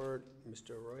report.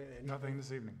 Mr. Arroyo, any? Nothing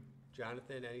this evening.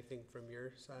 Jonathan, anything from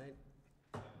your side?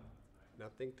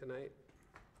 Nothing tonight?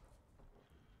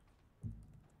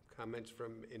 Comments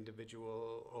from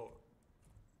individual,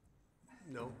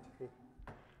 no?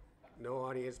 No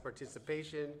audience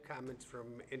participation, comments from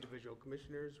individual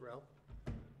commissioners, Ralph?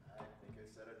 I think I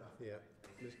said enough. Yeah.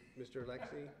 Mr.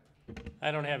 Lexi?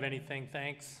 I don't have anything,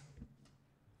 thanks.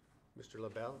 Mr.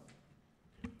 LaBelle?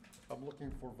 I'm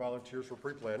looking for volunteers for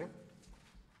pre-planning.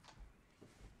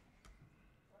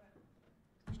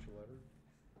 Mr. Leonard?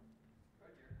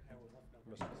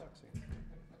 Mr. Lexi?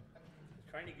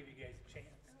 Trying to give you guys a chance.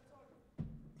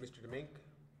 Mr. Demink?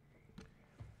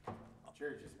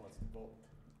 Jerry just wants to vote.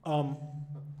 I honestly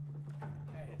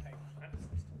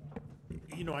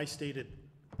still want. I stated,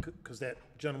 because that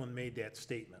gentleman made that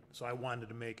statement, so I wanted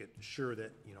to make it sure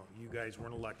that, you guys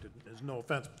weren't elected. There's no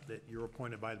offense that you're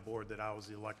appointed by the board, that I was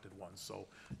the elected one. So,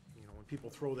 when people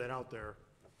throw that out there,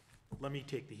 let me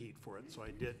take the heat for it, so I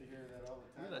did. You hear that all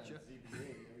the time on ZBA,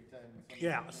 every time. somebody-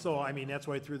 Yeah, so that's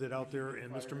why I threw that out there.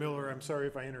 And Mr. Miller, I'm sorry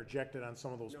if I interjected on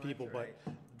some of those No, people, that's all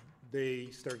but they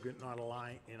started getting out of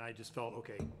line, and I just felt,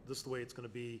 okay, this is the way it's gonna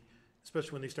be,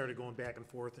 especially when they started going back and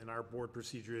forth, and our board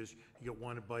procedure is, you get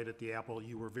one bite at the apple.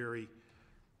 You were very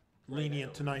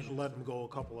lenient tonight and let them go a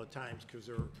couple of times, because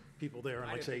there were people there, and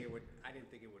I like didn't say,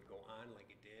 think it would go on like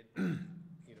it did,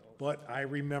 but I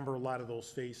remember a lot of those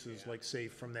faces, like say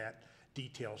from that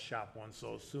detail shop one,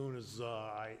 so as soon as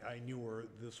I knew where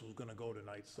this was gonna go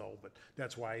tonight, but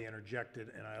that's why I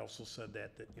interjected, and I also said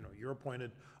that, you're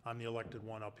appointed, I'm the elected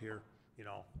one up here,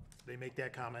 they make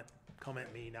that comment, come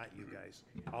at me, not you guys.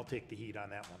 I'll take the heat on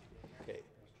that one. Okay.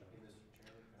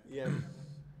 Yes,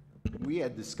 We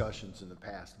had discussions in the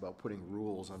past about putting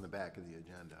rules on the back of the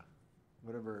agenda.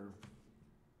 Whatever,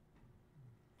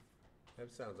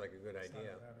 that sounds like a good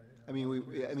idea. I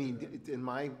mean, in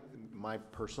my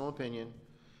personal opinion,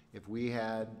 if we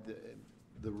had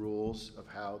the rules of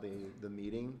how the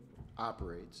meeting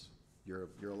operates, you're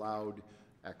allowed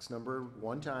X number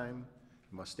one time,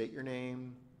 you must state your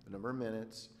name, the number of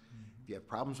minutes. If you have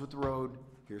problems with the road,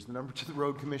 here's the number to the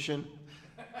road commission.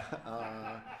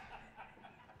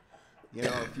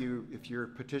 If you're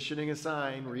petitioning a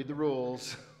sign, read the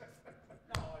rules.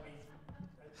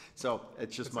 So,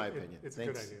 it's just my opinion. It's a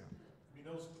good Thanks. idea.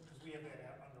 Because we have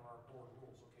that under our board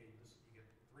rules, okay, you get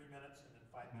 3 minutes and then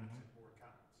 5 minutes in board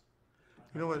comments.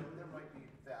 You know what? There might be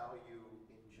value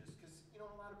in just, because, a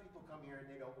lot of people come here and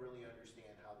they don't really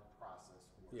understand how the process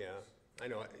works. Yeah, I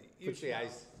know, usually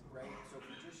Right, so if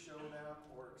you just show them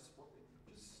or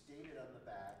just state it on the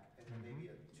back, and then maybe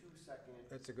a 2-second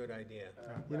that's a good idea.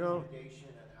 recommendation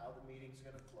on how the meeting's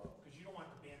gonna flow. Because you don't want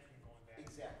the bantering going back.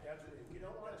 Exactly. That's what We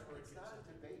don't want it, it's not a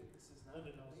debate, this is not a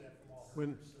Linda knows that debate. from all.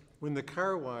 When the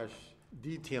car wash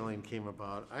detailing came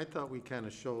about, I thought we kind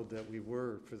of showed that we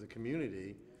were for the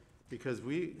community, because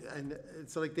and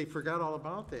it's like they forgot all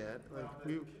about that. Like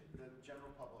The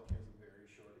general public has a very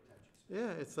short attention span.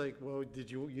 yeah, it's like, well, you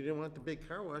didn't want the big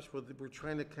car wash, well, we're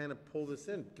trying to kind of pull this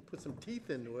in, to put some teeth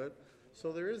into it,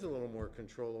 so there is a little more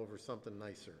control over something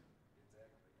nicer.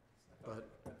 But,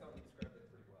 I thought you described it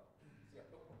pretty well.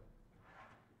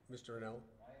 Mr. Renault?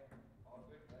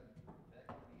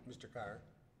 Mr. Carr?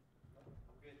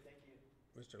 Good, thank you.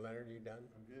 Mr. Leonard, you done?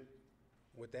 I'm good.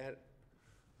 With that,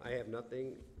 I have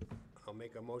nothing. I'll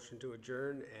make a motion to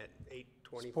adjourn at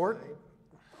 8:25. Support.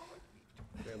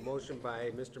 We have a motion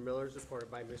by Mr. Miller,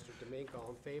 supported by Mr. Demink. All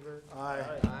in favor? Aye.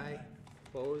 Aye.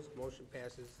 Opposed? Motion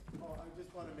passes. Oh, I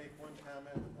just want to make one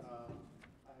comment.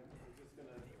 I'm just going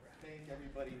to thank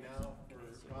everybody now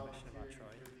for volunteering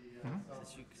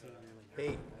for the,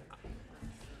 Hey,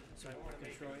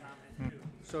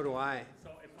 so do I.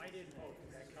 So if I didn't vote,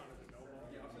 does that count as a no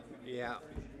vote? Yeah.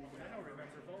 I don't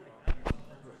remember voting.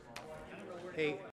 Hey,